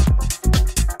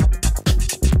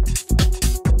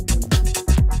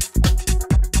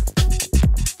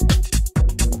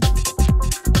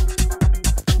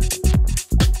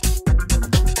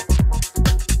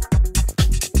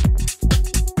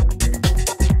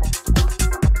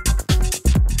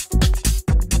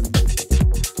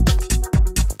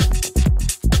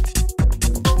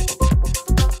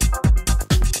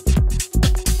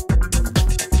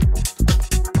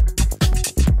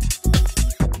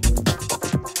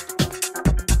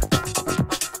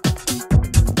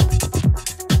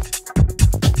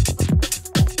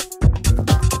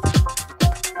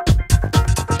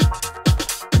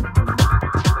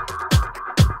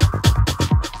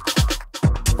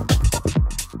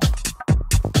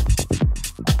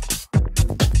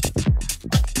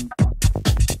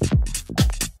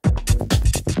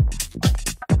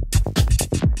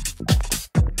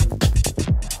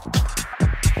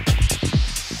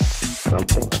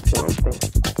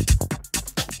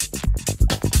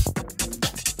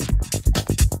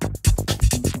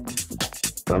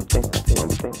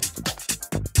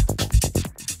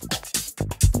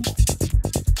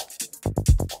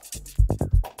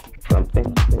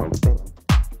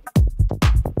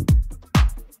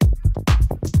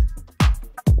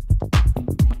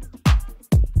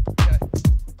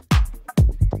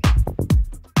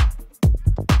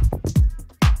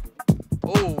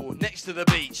 To the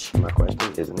beach. My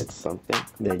question, isn't it something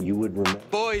that you would remember?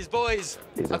 Boys,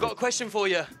 I've got a question for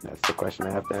you. That's the question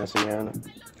I have to answer, Yana.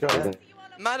 Go ahead.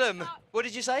 Madam, what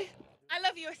did you say? I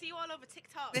love you. I see you all over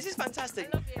TikTok. This is fantastic.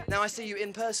 I love you. Now I see you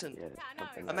in person. Yeah,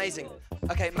 I know. Amazing.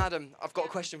 Okay, madam, I've got a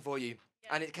question for you.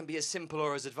 And it can be as simple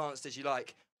or as advanced as you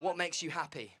like. What makes you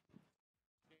happy?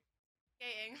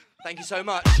 Skating. Thank you so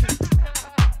much.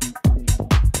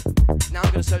 Now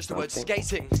I'm going to search the word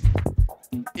skating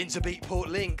into Beatport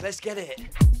Link. Let's get it.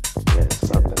 Yeah,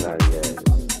 something like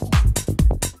that.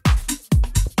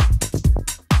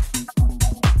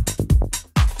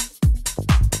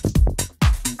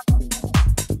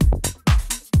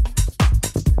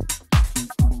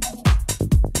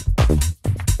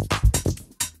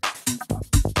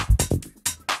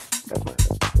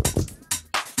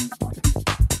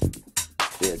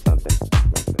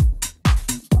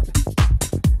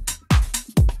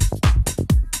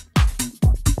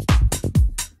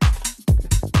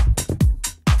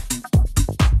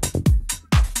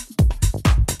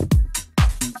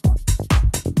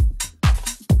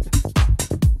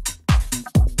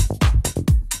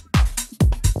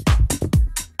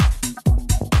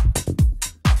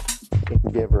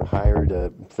 You ever hired a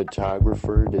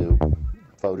photographer to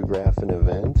photograph an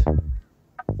event?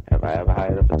 Have I ever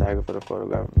hired a photographer to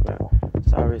photograph an event?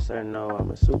 Sorry, sir, no, I'm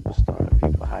a superstar.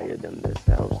 People hire them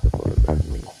themselves to photograph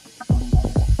me.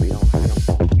 We don't hire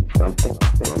them. Something.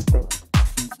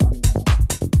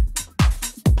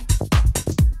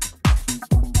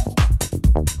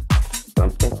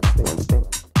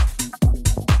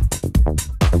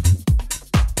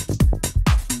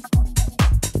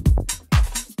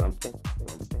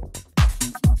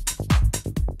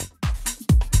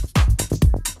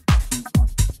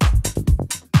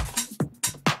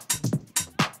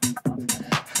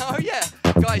 Oh yeah,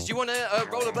 guys, do you want a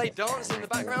rollerblade dance in the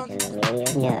background?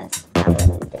 Yes, I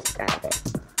wouldn't describe it.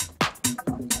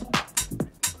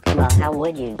 Well, how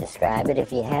would you describe it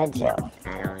if you had to?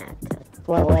 I don't have to.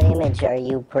 Well, what image are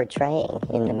you portraying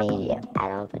in the media? I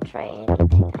don't portray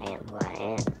anything. I am who I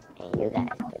am, and you guys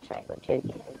portray what you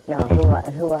do. No,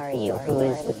 who are you? Who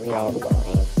is the real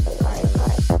name?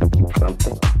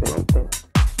 Something.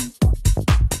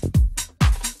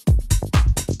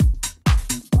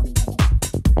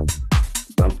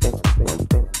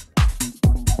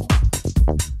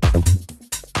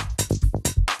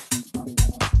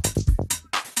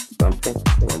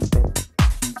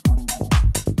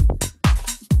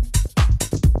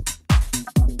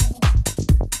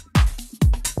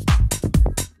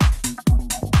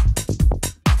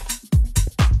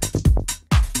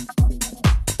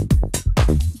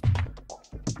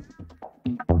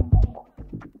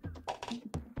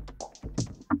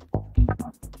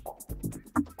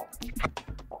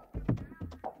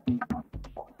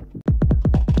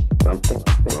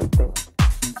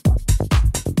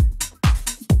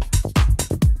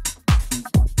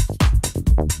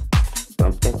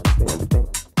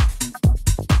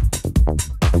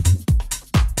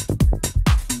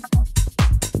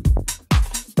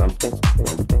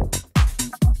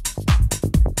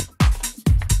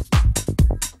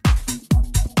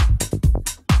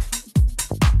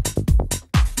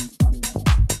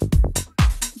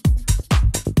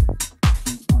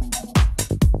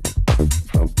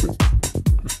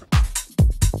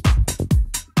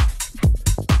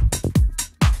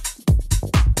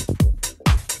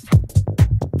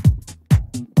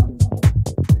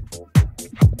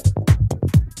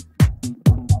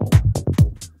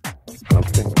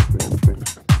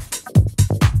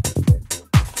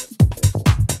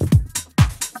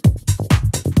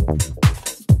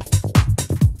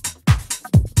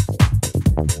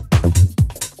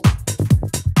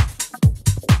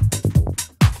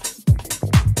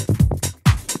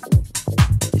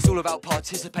 About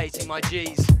participating, my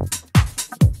G's.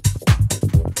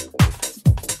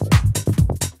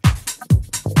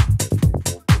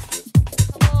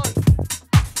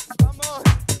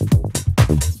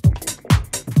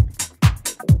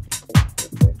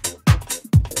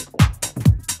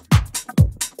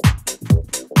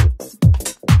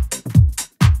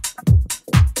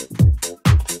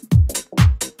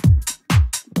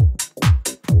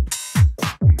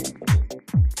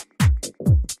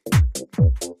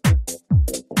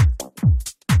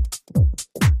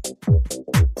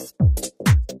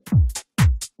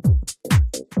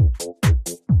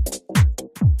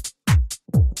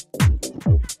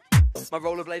 My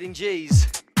rollerblading G's.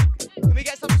 Can we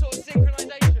get some sort of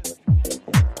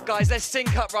synchronization? Guys, let's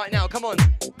sync up right now, come on.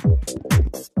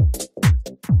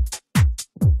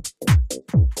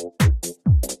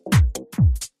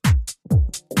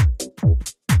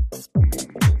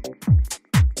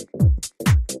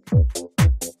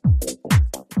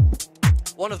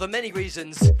 One of the many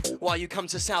reasons why you come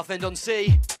to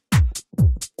Southend-on-Sea.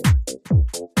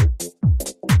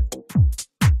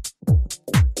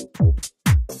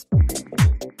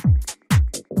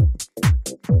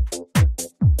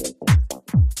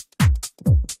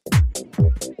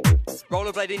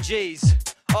 Rollerblading G's.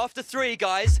 After 3,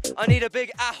 guys, I need a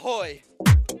big ahoy.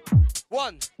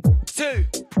 1, 2,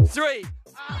 3.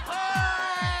 Ahoy!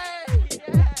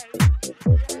 Yes!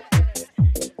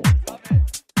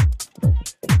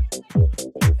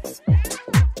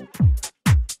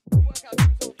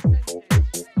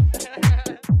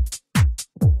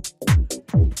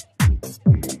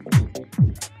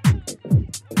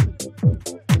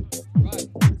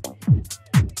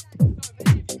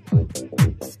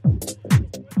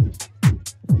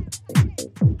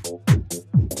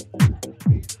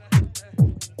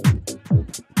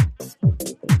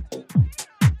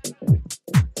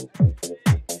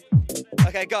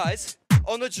 Okay, guys,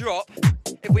 on the drop,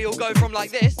 if we all go from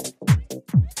like this,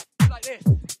 like this.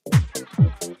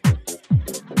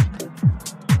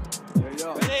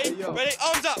 Ready? Ready?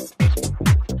 Arms up!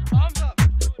 Arms up!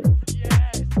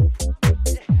 Yes!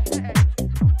 Yes!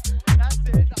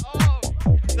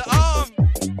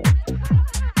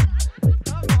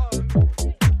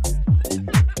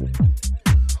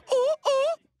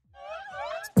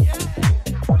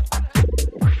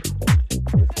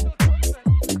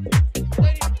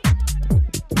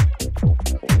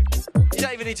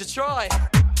 need to try.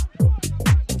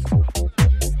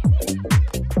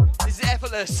 This is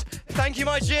effortless. Thank you,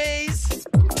 my G's.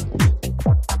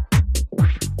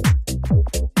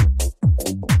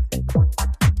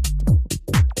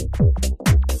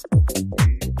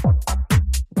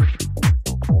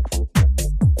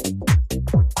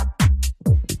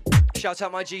 Shout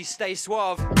out my G, stay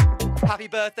suave. Happy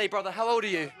birthday, brother. How old are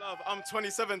you? Love, I'm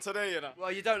 27 today, you know.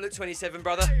 Well, you don't look 27,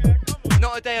 brother.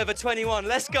 Not a day over 21.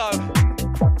 Let's go.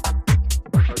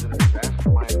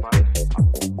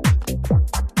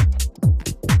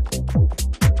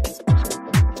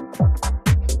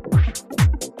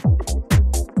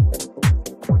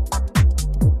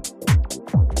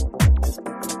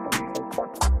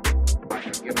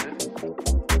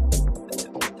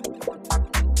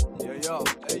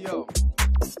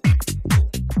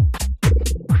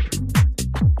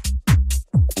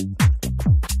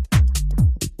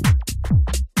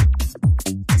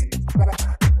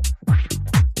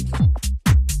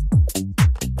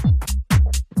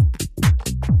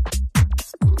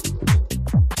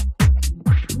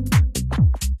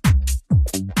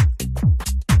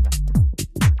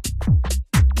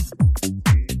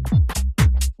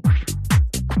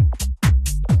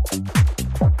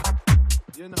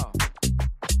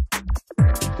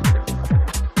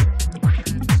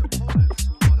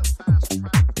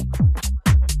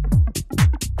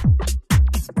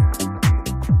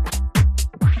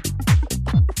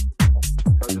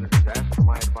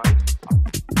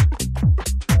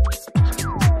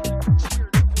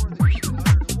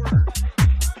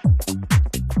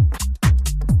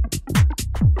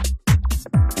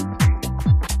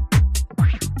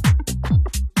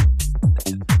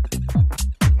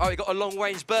 A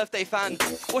long-range birthday fan.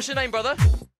 What's your name, brother?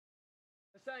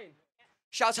 Hussein.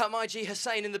 Shout out my G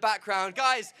Hussein in the background.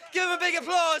 Guys, give him a big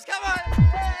applause. Come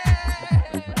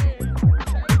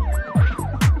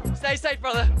on. Stay safe,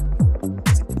 brother.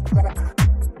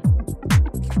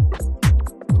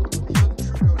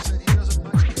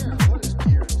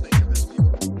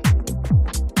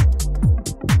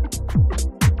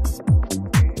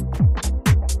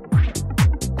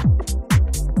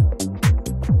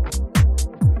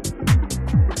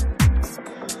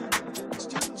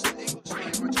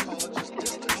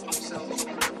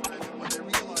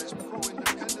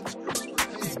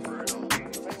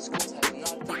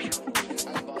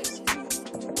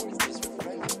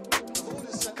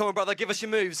 Come on, brother, give us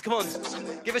your moves. Come on,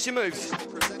 give us your moves.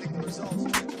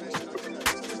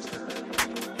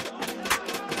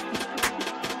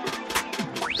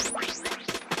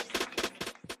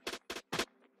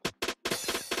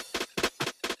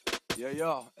 Yeah,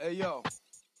 yo, hey, yo.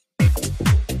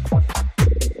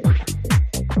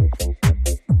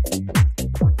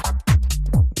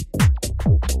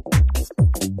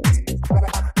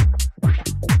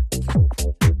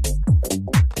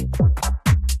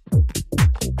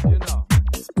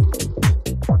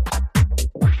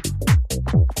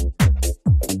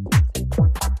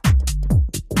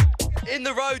 In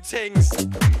the road things.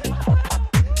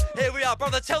 Here we are,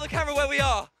 brother. Tell the camera where we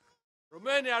are.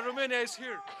 Romania is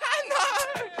here.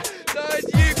 No,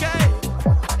 it's UK.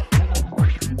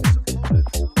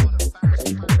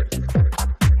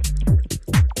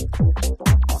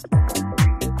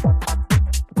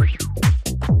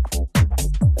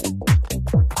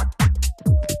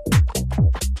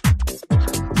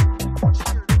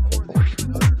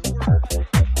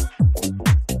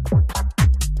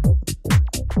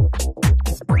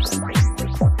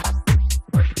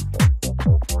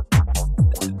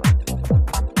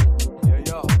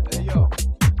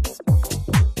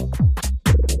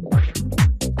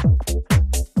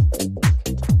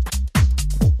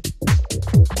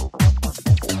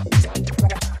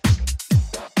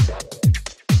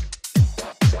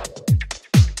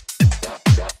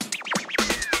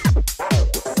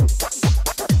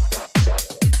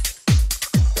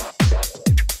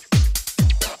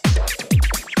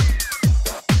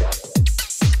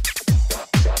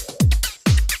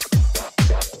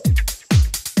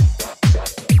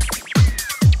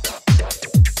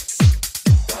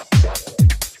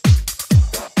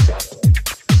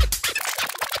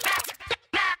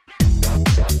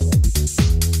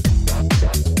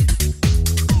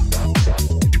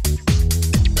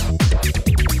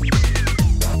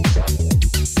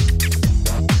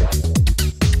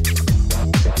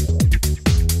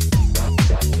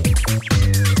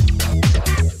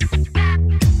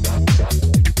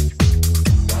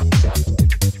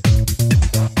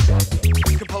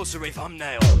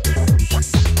 Thumbnail.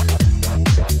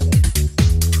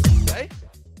 Okay.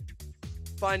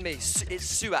 Find me. It's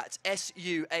SUAT.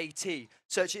 S-U-A-T.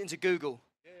 Search it into Google.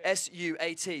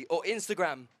 S-U-A-T. Or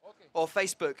Instagram. Okay. or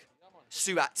Facebook,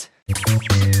 SUAT.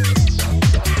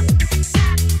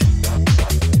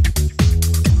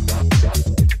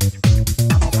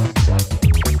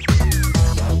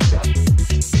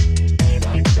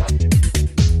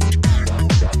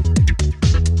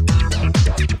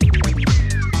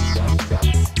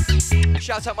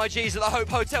 Shout out my G's at the Hope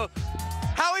Hotel.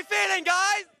 How are we feeling,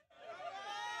 guys?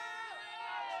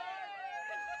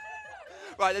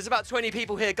 Right, there's about 20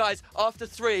 people here, guys. After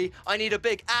 3, I need a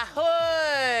big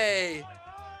ahoy!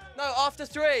 No, after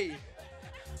 3.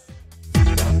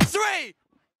 3!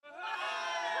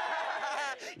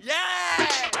 Yeah!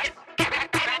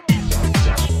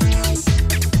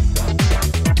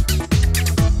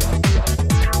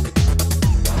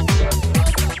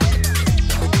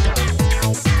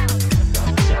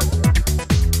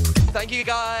 Thank you,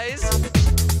 guys.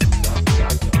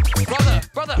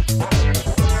 Brother.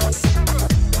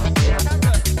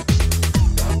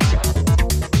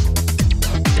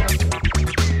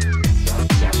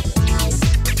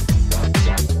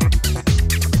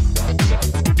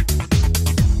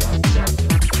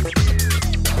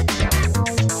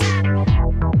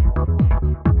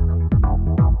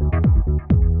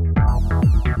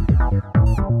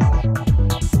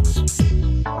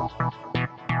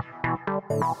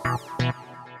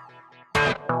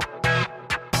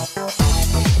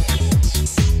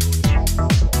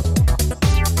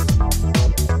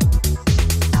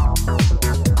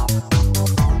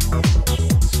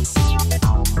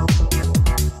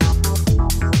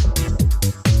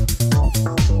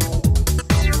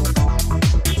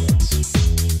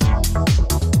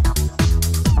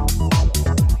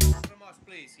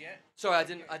 Sorry, I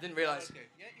didn't realise. Okay.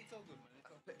 Yeah, it's all good, man. It's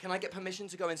all good. Can I get permission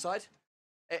to go inside?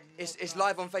 It's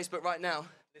live on Facebook right now.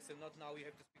 Listen, not now. We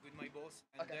have to speak with my boss,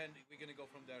 and then we're gonna go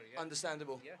from there. Yeah.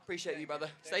 Understandable. Yeah? Appreciate you, brother.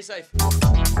 Stay safe.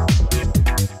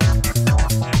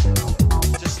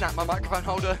 Just snap my microphone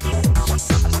holder. That's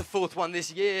the 4th one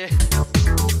this year.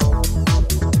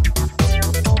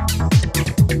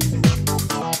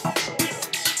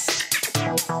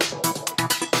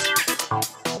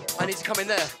 I need to come in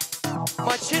there.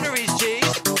 My chinneries,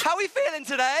 G's. How are we feeling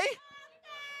today?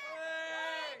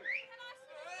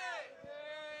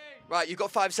 Right, you've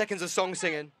got 5 seconds of song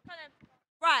singing.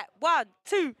 Right, 1,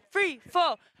 2, 3,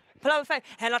 4. Pull up face,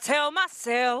 and I tell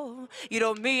myself you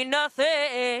don't mean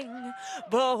nothing,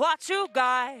 but what you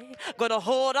got gonna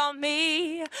hold on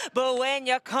me. But when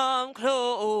you come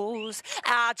close,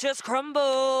 I just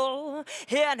crumble.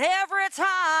 And every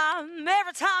time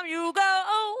you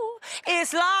go,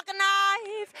 it's like a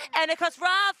knife, and it cuts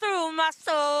right through my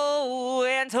soul.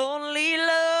 And only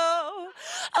love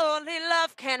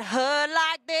can hurt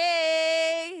like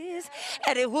this,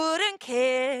 and it wouldn't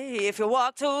care if you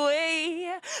walked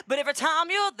away. But every time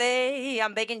you're there,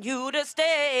 I'm begging you to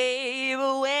stay.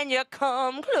 But when you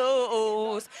come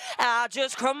close, I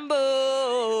just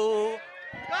crumble.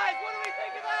 Guys, what do we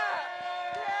think of that?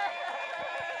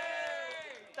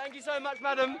 Yay! Thank you so much,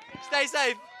 madam. Stay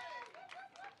safe.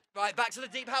 Right, back to the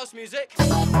deep house music.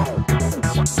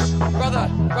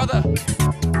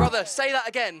 Brother, say that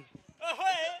again.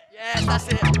 Yes, that's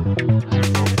it.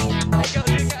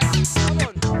 There you go. Come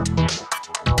on.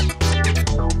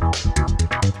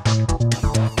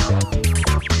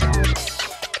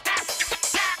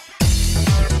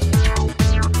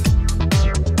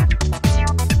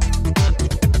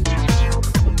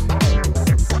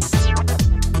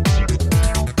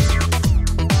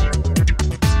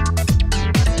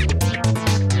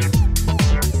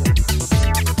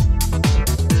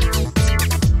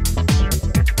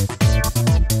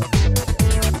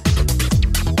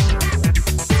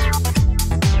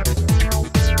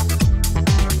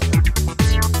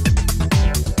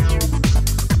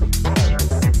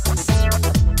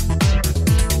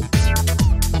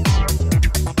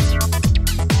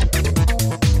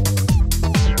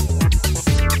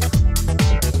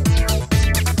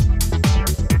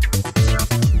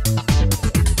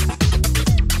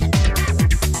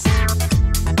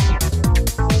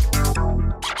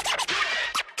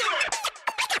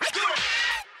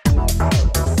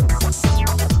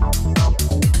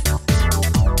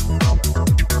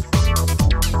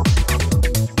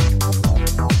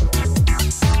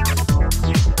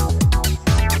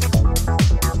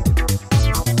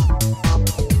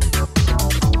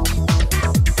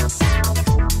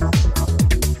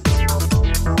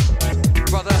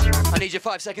 Need your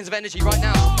 5 seconds of energy right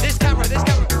now. This camera.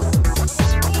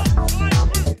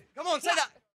 Come on, say that.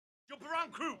 Jump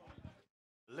around, crew.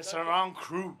 Listen around,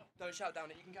 crew. Don't shout down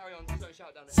it. You can carry on. Don't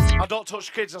shout down it. I don't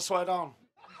touch kids, I swear down.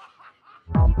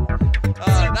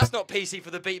 That's not PC for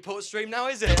the Beatport stream now,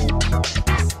 is it?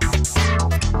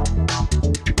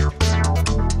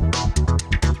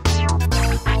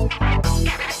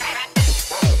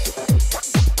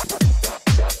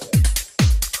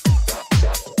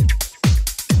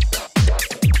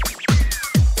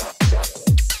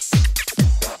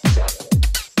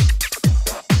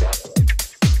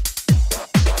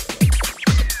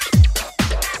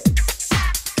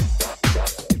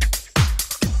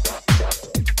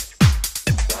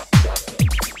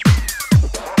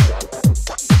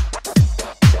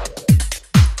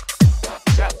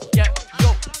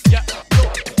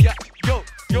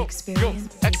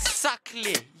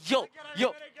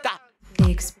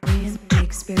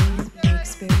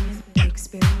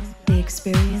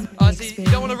 experience. Oh, see,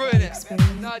 you don't want to ruin it.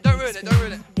 No, don't ruin it, don't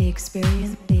ruin it. The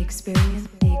experience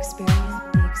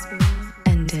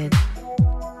ended.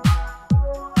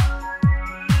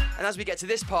 And as we get to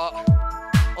this part,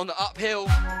 on the uphill,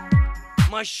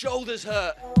 my shoulders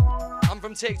hurt. I'm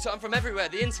from TikTok, I'm from everywhere,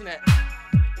 the internet.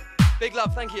 Big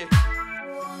love, thank you.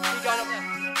 Keep going up there.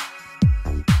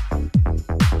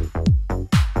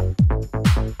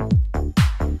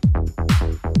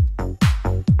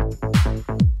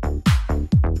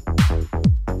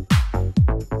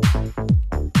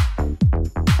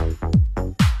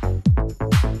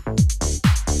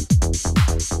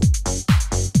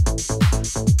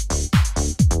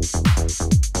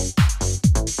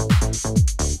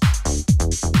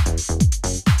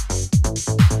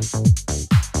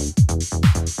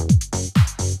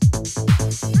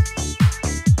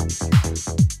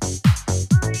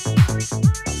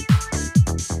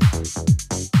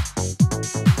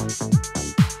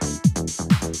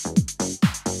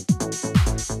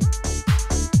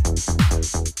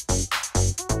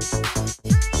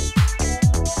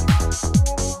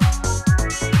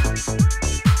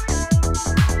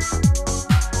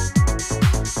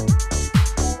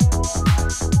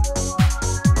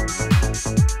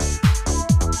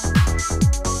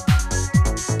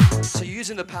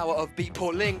 The power of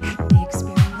Beatport Link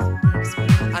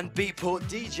and Beatport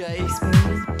DJ,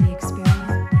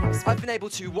 I've been able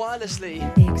to wirelessly,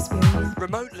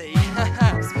 remotely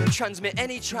transmit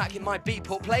any track in my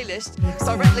Beatport playlist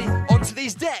directly onto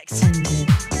these decks.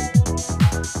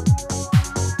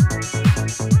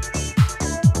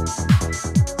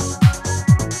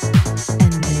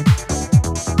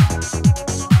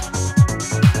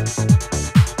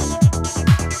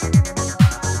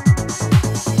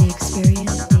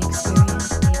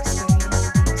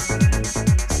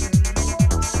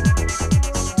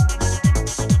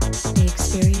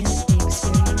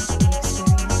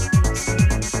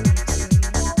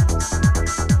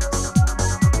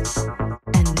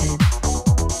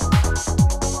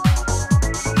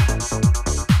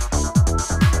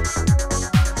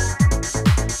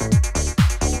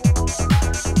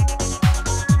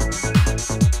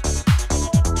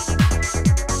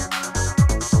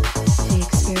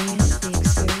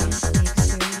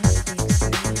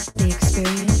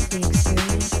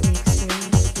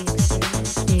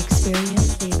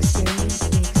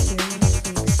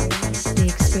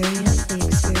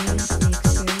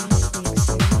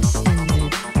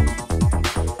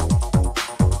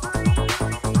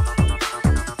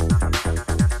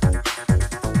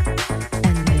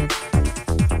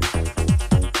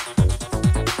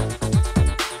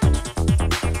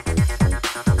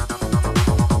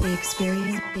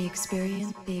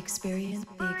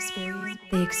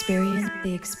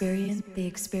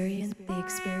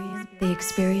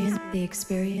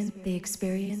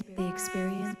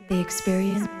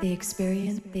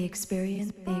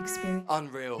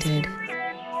 Unreal.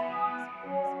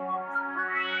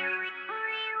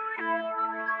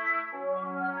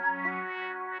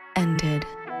 Ended.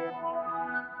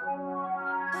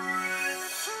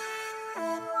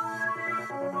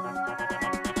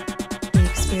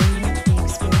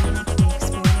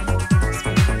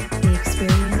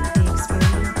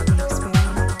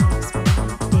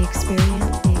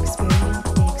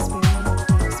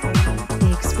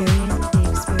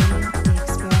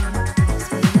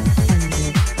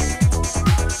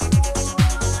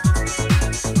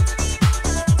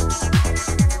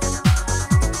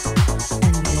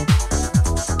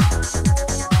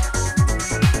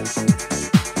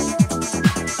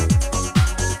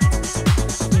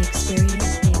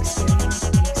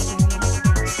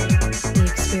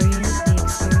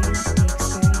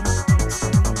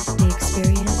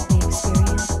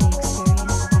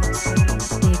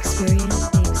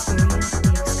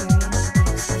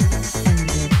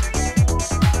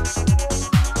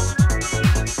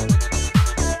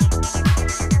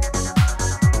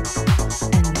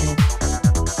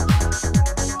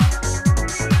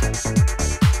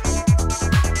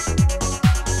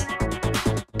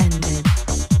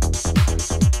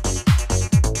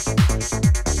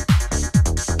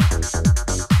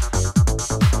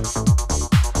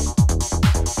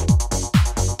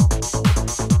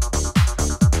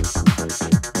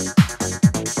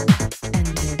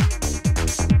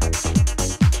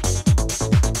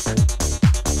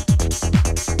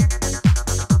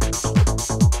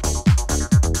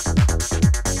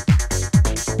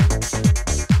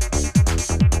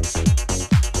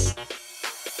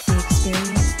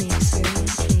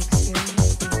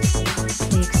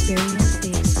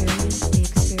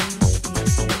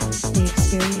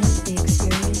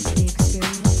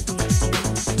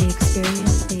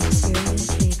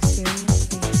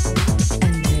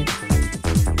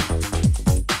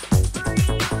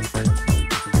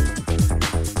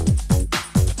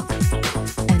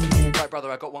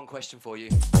 question for you.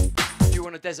 If you were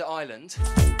on a desert island,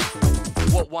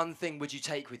 what one thing would you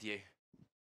take with you?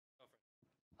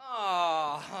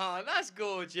 Ah, that's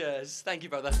gorgeous. Thank you,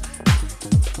 brother.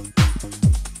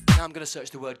 Now I'm going to search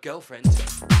the word girlfriend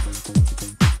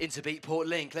into Beatport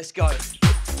link. Let's go.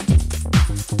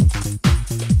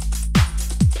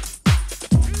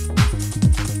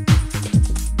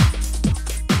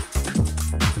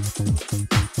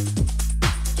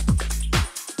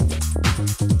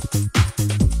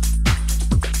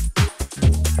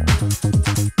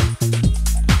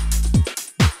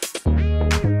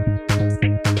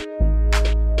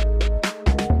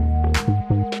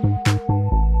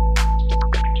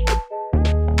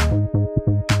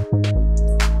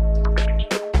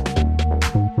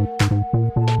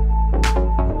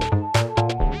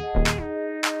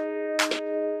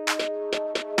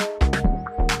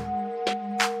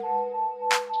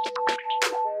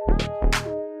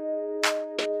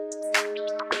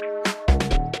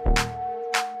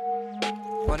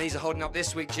 My knees are holding up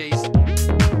this week, G's.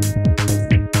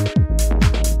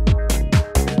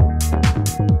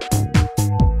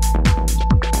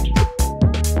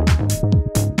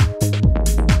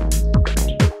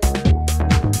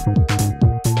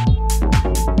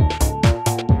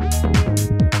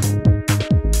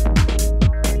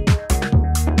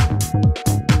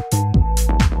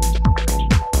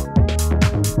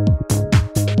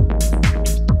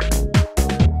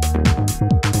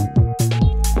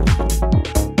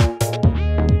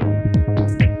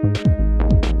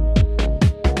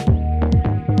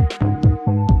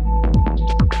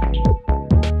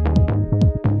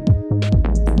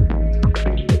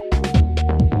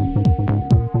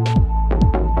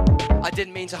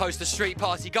 To host a street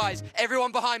party. Guys,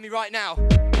 everyone behind me right now.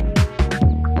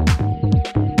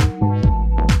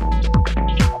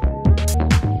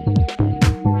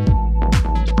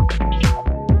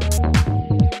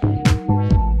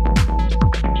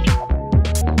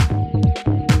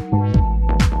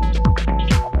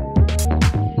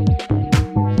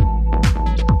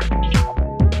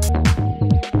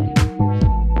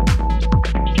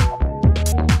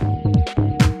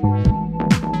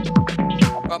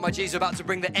 My G's are about to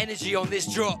bring the energy on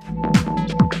this drop.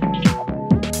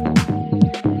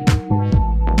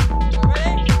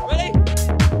 Ready?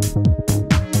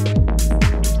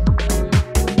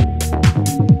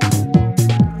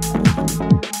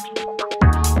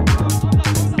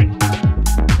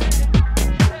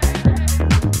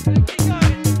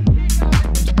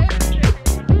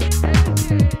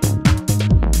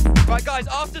 Right, guys,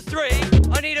 after 3,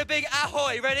 I need a big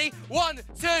ahoy. Ready? 1,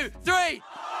 2, 3.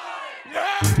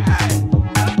 Yeah!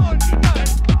 Come on, keep going,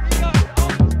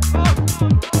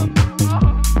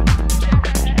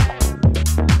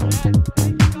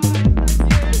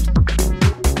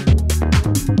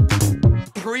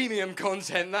 Premium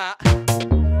content, that.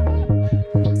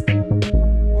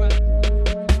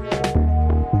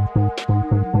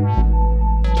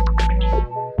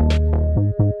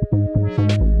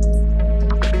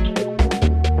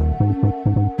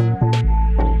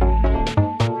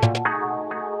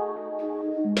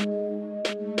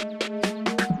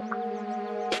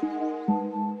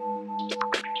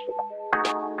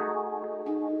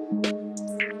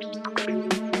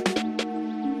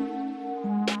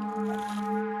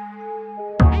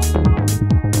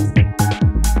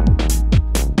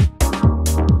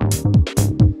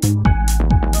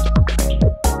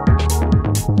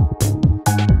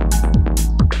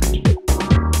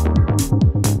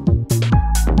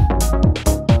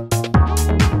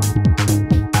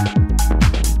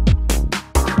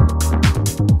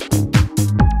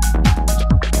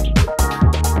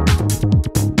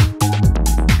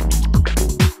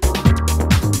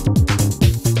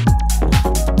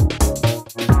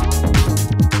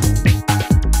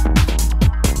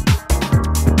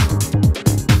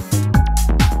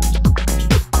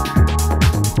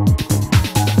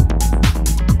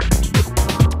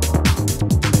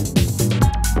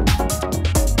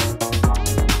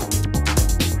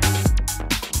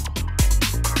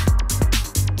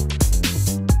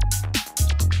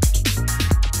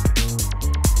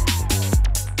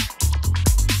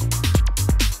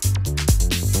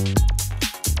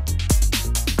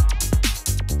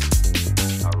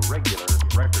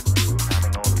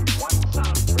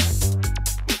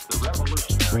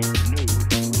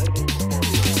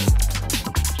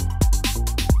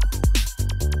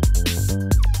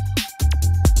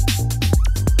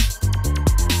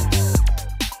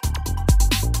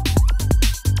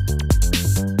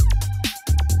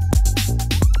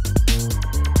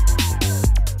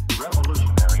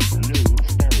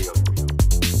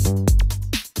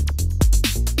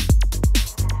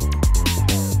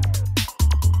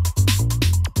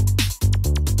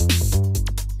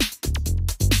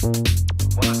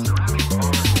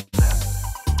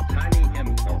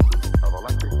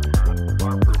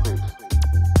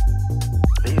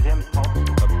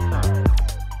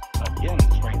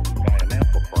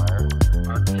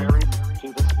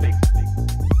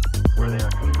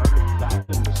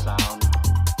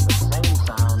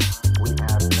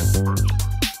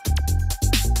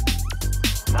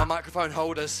 microphone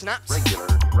holder snaps. Regular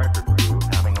record crew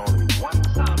having only one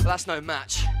sound. But that's no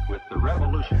match With the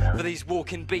revolutionary. for these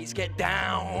walking beats. Get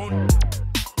down.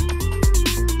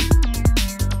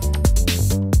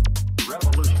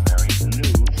 Revolutionary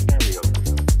new stereo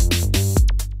group.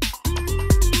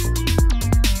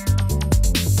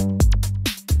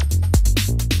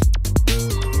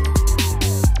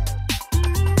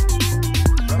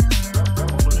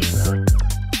 Revolutionary.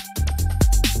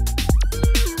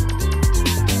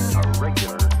 A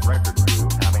regular record crew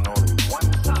having only one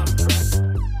soundtrack.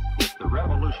 With the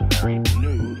revolutionary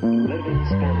new living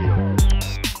stereo.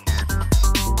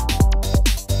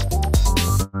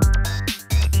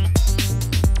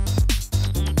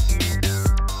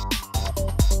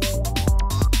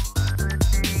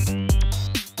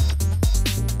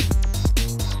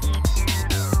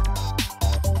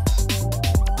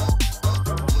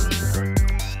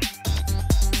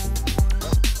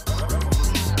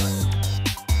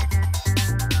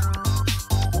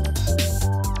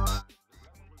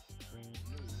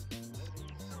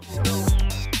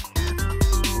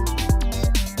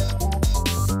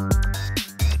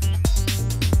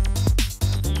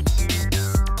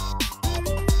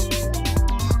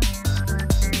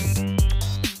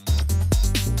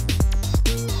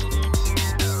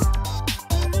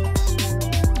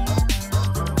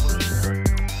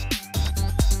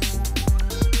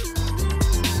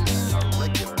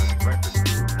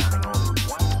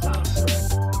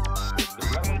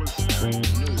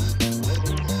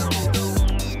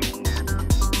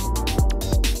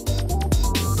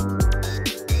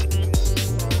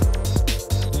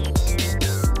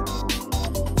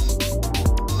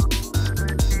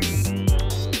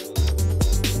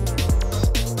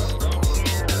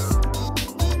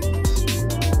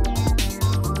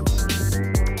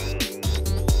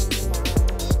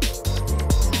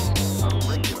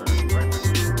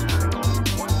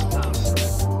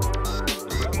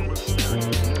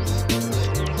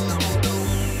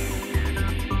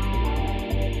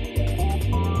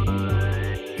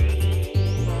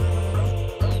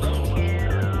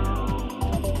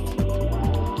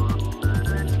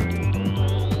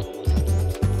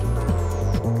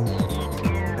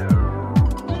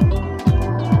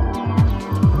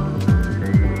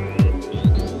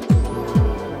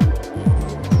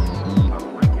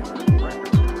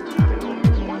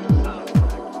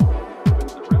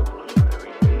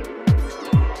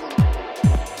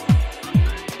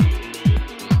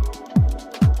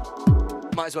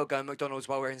 Might as well go McDonald's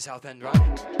while we're in Southend, right?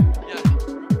 Yeah.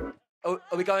 Oh,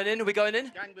 are we going in? Are we going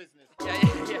in? Gang business. Yeah.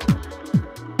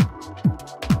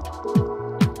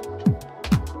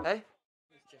 Hey?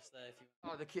 Just there if you...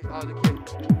 Oh, the kid.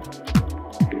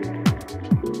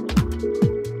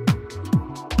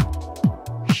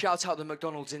 Shout out the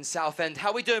McDonald's in Southend.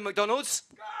 How we doing, McDonald's?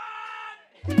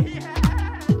 Yeah.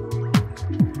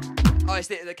 Oh, it's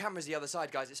the camera's the other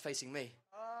side, guys. It's facing me.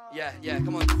 Yeah,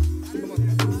 come on. Come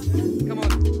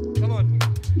on.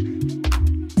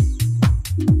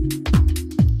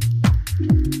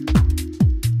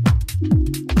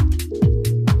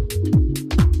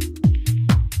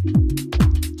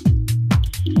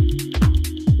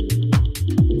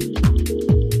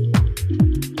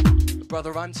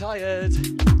 Brother, I'm tired.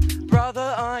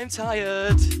 Brother, I'm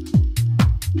tired.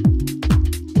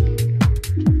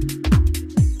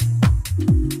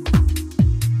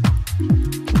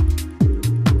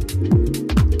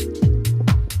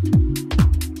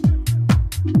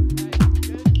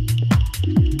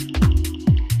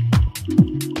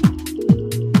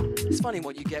 It's funny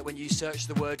what you get when you search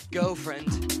the word girlfriend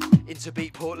into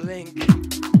Beatport Link.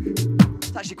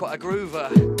 It's actually quite a groover.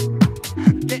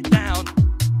 Get down.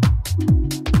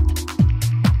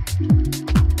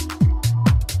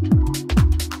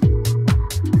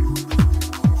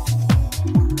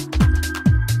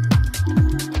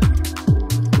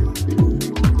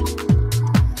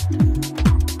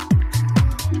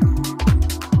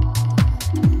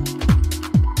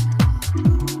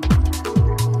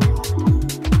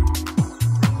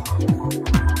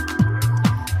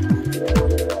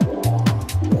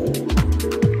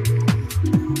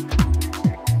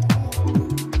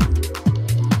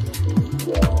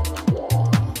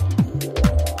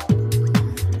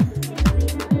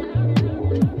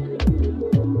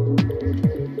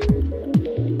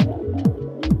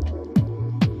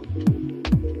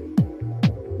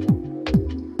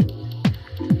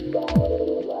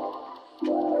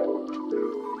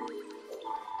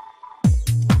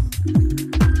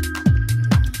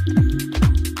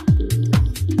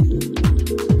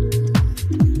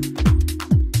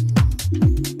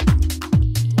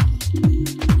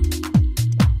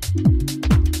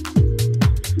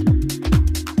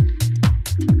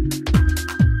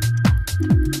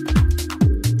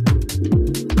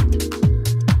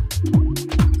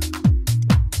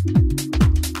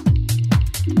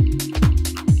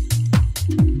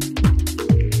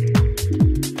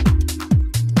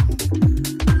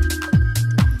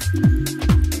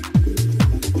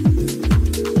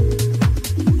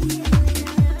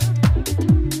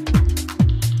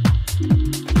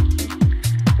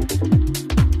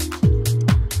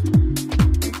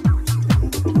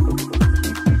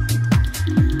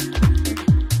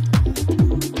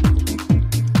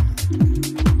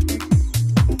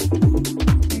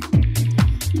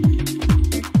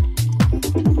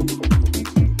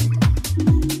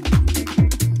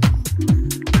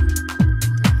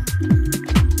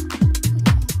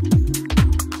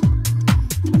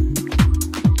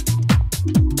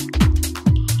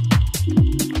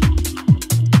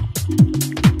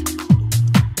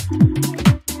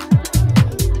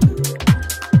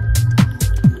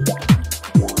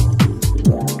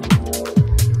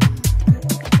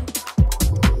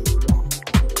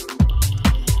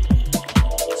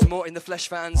 supporting the Flesh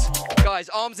fans. Guys,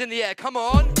 arms in the air, come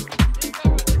on.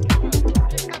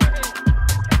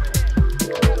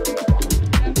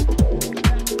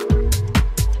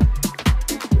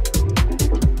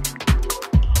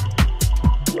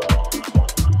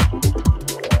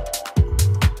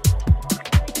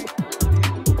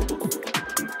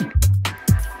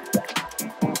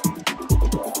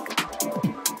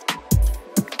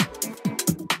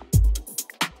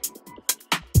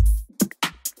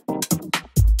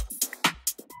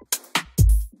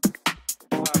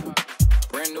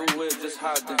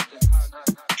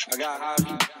 I got high.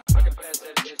 I can pass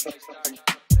that bitch like stock.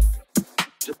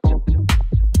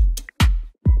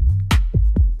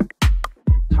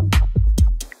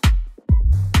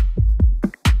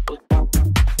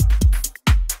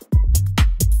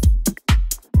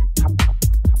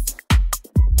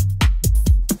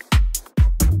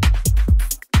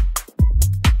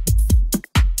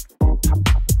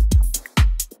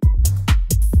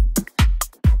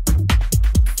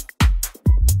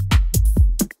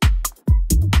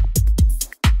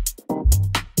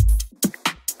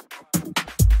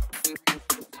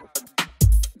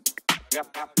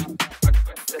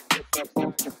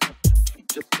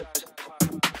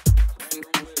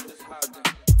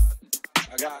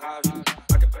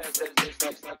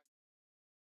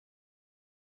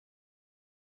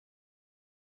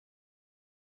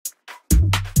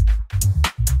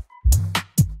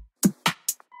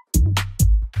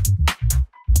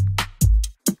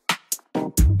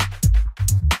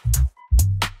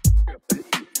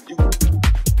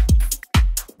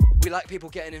 We like people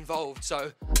getting involved,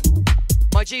 so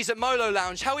my G's at Molo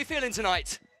Lounge, how are we feeling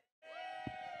tonight?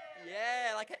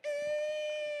 Yeah, like a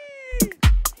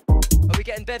Are we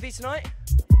getting bevy tonight?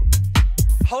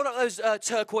 Hold up those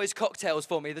turquoise cocktails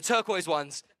for me, the turquoise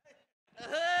ones.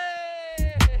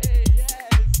 Hey, yes.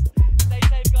 Stay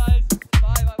safe, guys.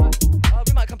 Bye, bye, bye. Oh,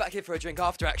 we might come back here for a drink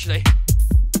after, actually.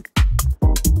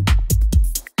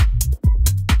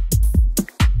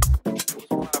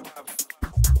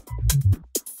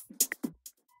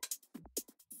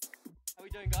 How we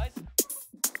doing, guys?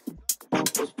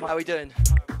 How we doing?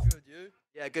 Good, you?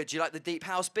 Yeah, good. Do you like the deep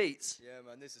house beats? Yeah,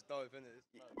 man, this is dope, isn't it?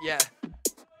 Yeah.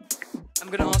 I'm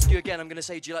going to ask you again. I'm going to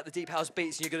say, do you like the deep house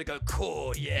beats? And you're going to go,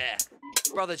 cool, yeah.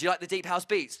 Brother, do you like the deep house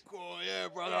beats? Cool, yeah,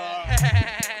 brother.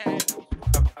 Yeah.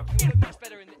 You'll look much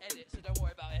better in the edit, so don't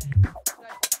worry about it.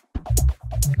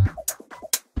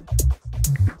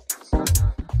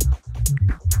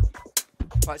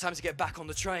 Right, time to get back on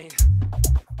the train.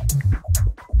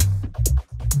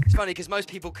 It's funny because most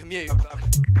people commute, but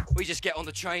we just get on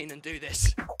the train and do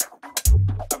this.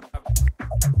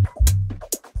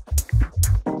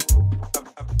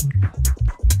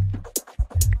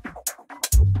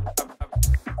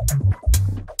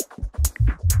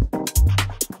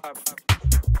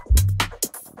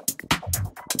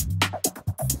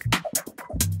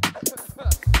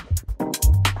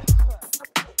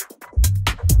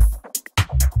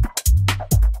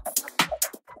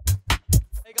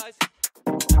 Hey guys.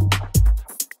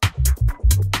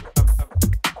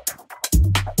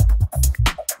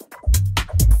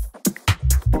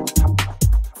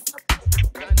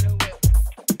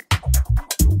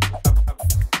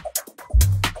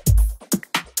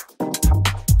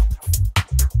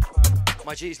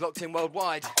 My G's locked in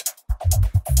worldwide.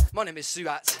 My name is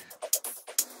SUAT,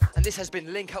 and this has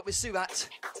been Link Up with SUAT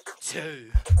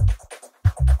 2.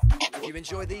 If you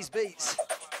enjoy these beats,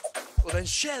 well then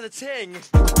share the ting.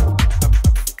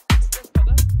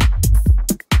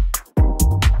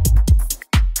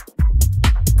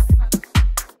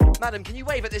 Madam, can you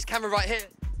wave at this camera right here?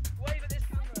 Wave at this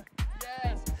camera.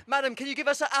 Yes. Madam, can you give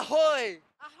us a ahoy?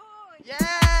 Ahoy. Yes.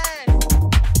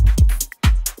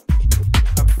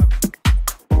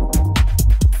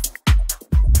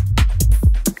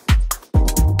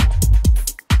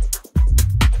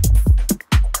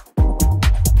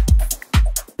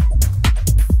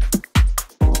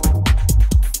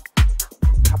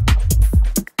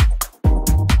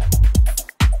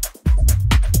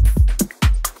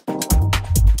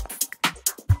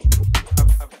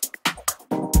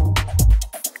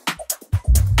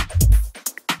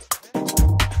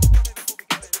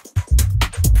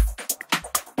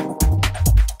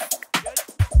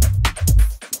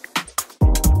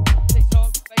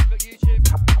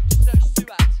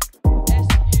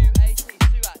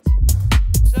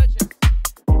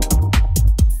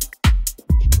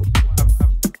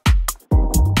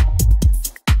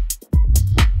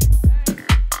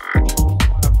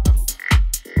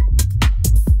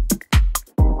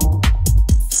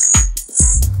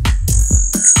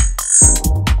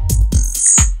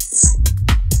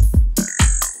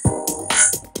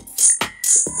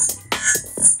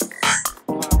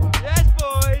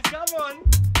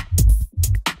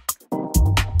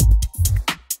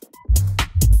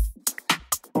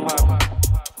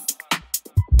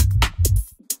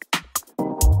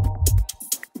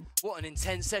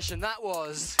 intense session that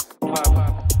was.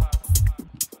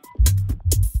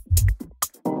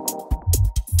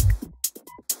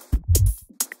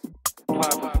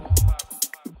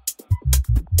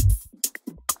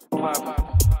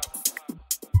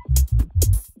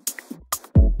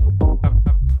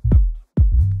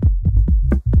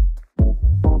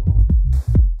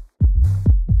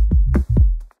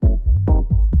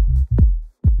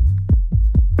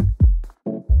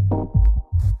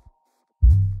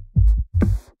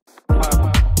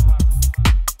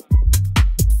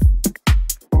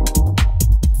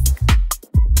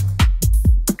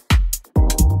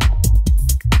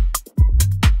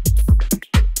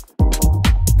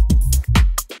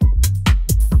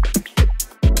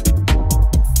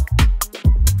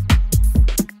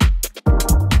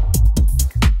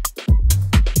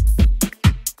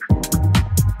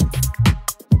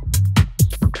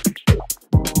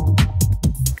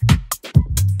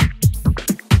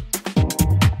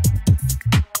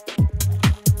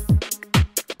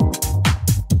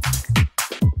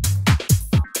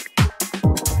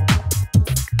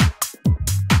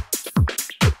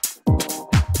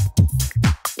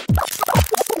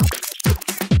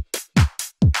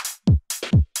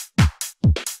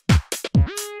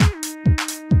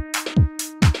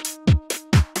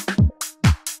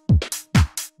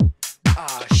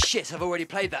 Shit, I've already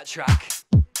played that track.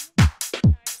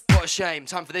 What a shame.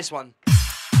 Time for this one.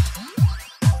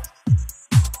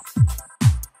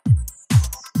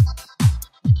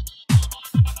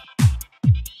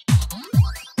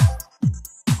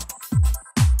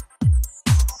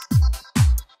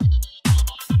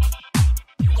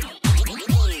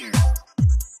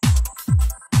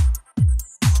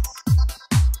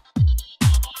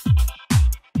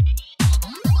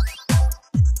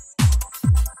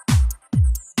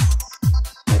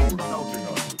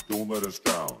 Let us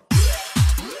down.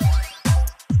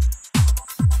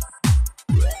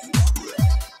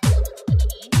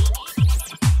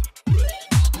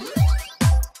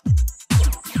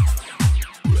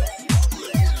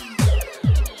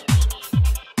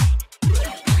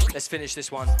 Let's finish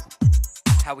this one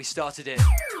how we started it,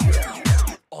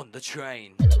 on the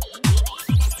train.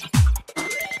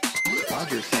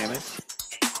 Roger, Samus.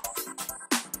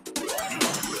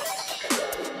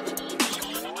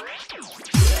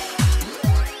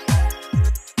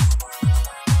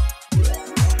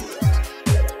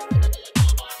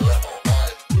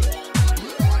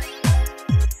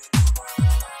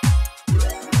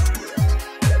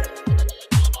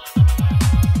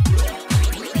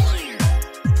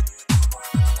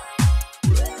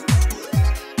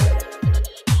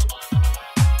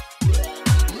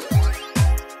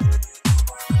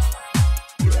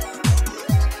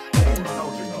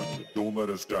 Let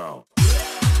us down.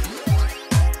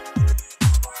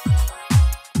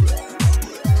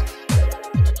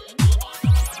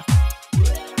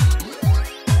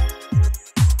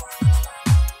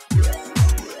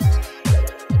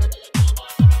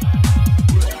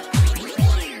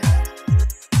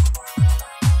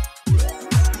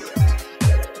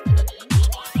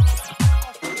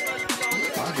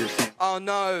 Oh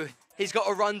no, he's got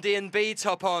a Run D&B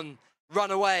top on.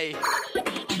 Run away.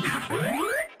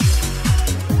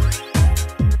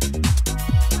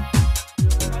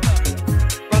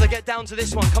 Get down to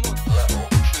this one, come on.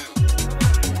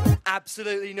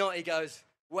 Absolutely not, he goes.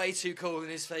 Way too cool in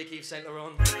his fake Yves Saint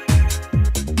Laurent.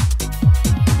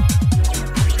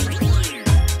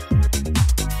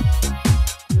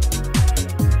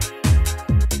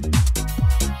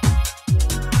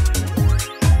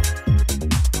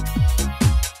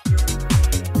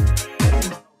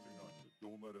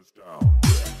 Don't let us down.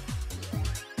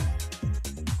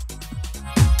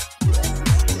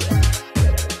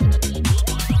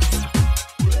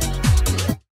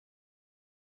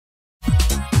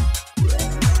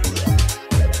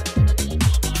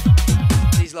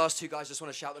 These last two guys just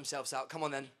want to shout themselves out. Come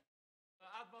on then.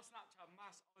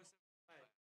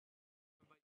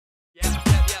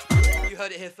 Yeah. You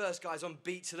heard it here first, guys, on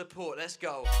Beat to the Port. Let's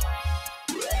go.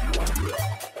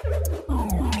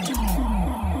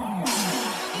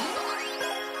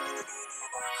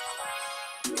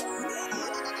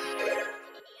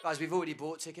 Guys, we've already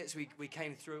bought tickets. We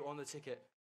came through on the ticket.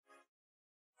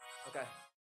 Okay.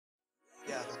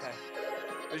 Yeah, okay.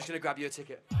 We're just gonna grab you a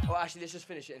ticket. Oh, actually, let's just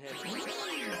finish it in here.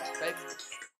 Babe?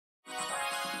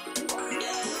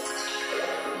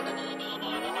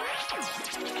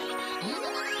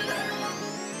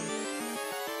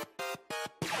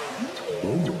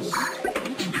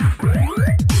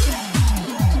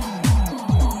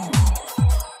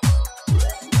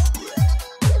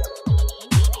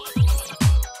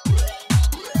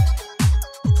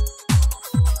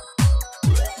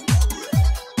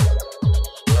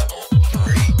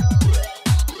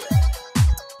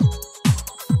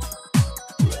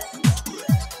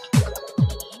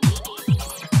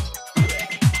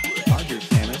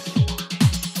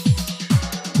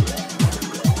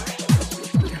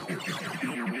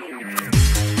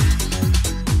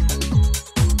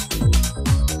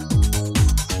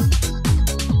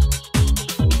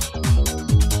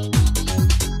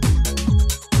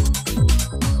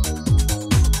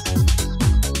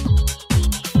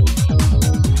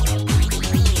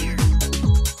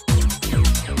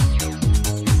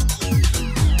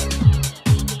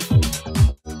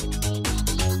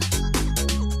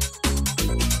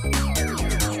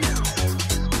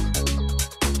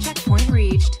 Point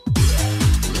reached.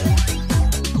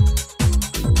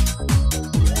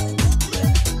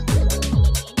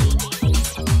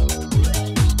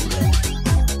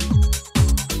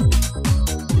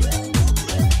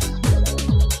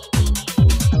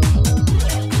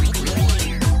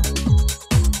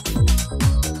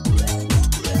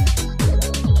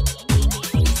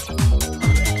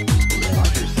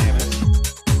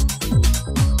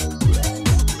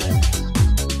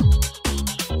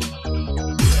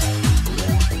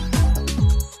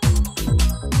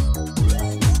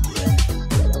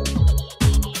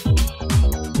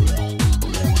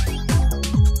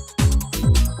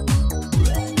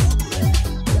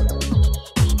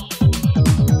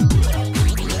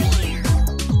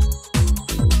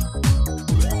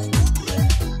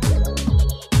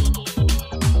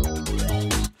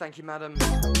 Thank you, madam.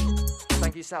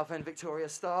 Thank you, Southend Victoria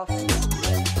staff.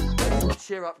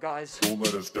 Cheer up, guys. Don't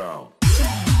let us down.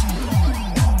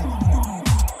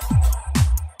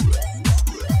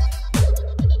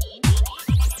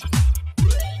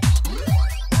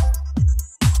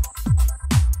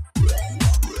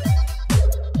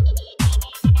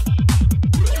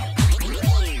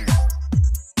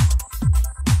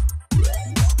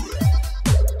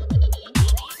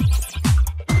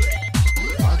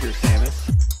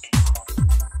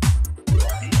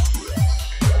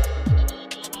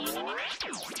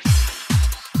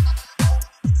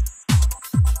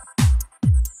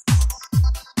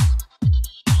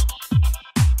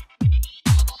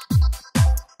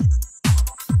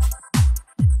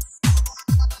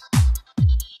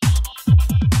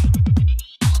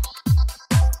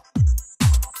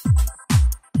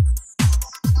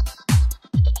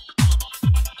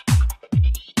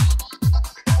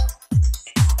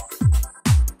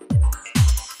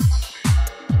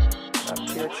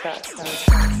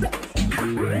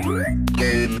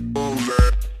 Game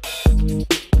over.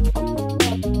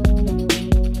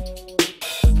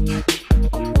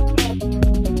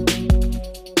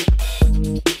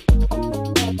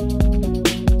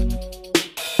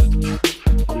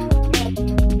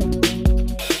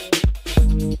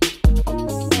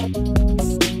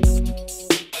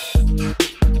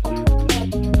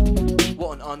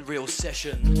 What an unreal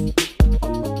session.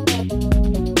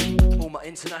 All my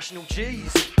international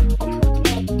G's.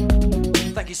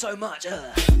 Thank you so much.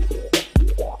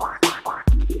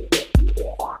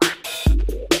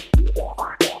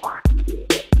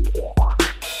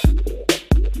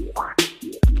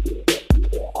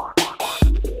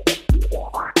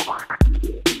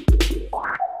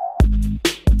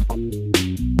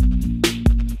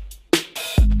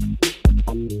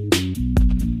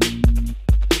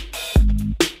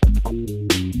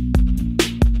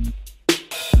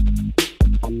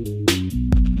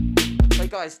 Hey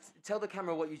guys, tell the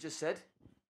camera what you just said.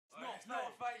 It's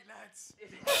not fake, lads.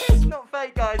 It's not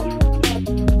fake, guys.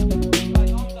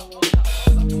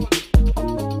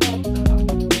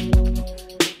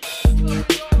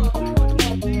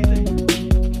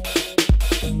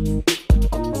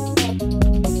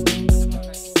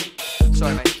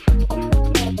 Sorry, mate.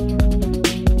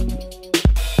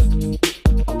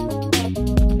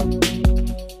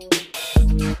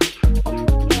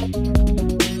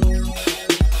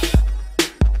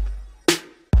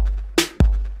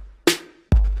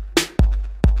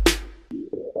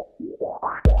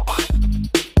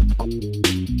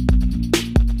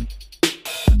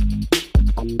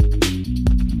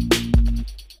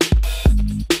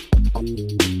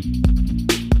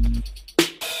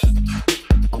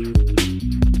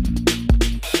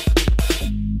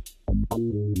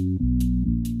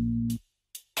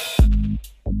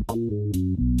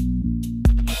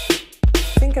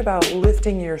 Think about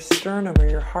lifting your sternum or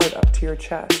your heart up to your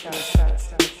chest.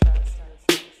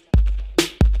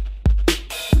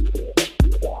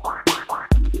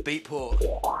 Beatport.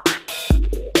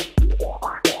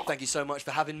 Thank you so much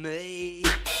for having me.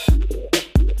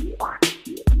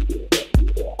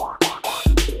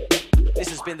 This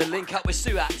has been the Link Up with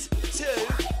SUAT 2.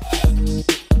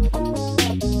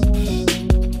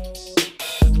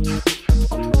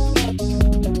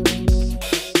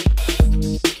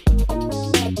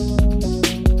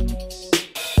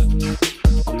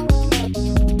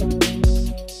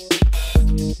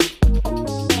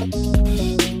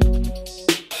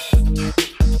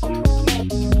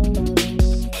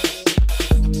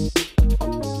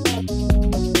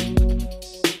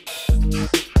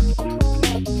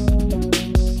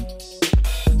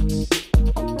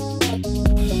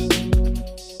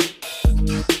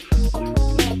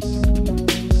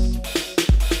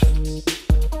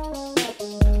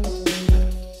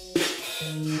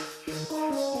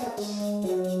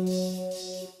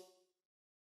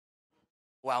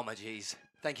 Wow, my G's.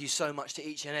 Thank you so much to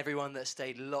each and everyone that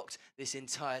stayed locked this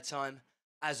entire time.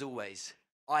 As always,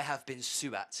 I have been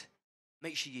SUAT.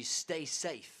 Make sure you stay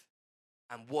safe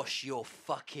and wash your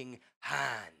fucking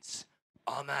hands.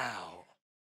 I'm out.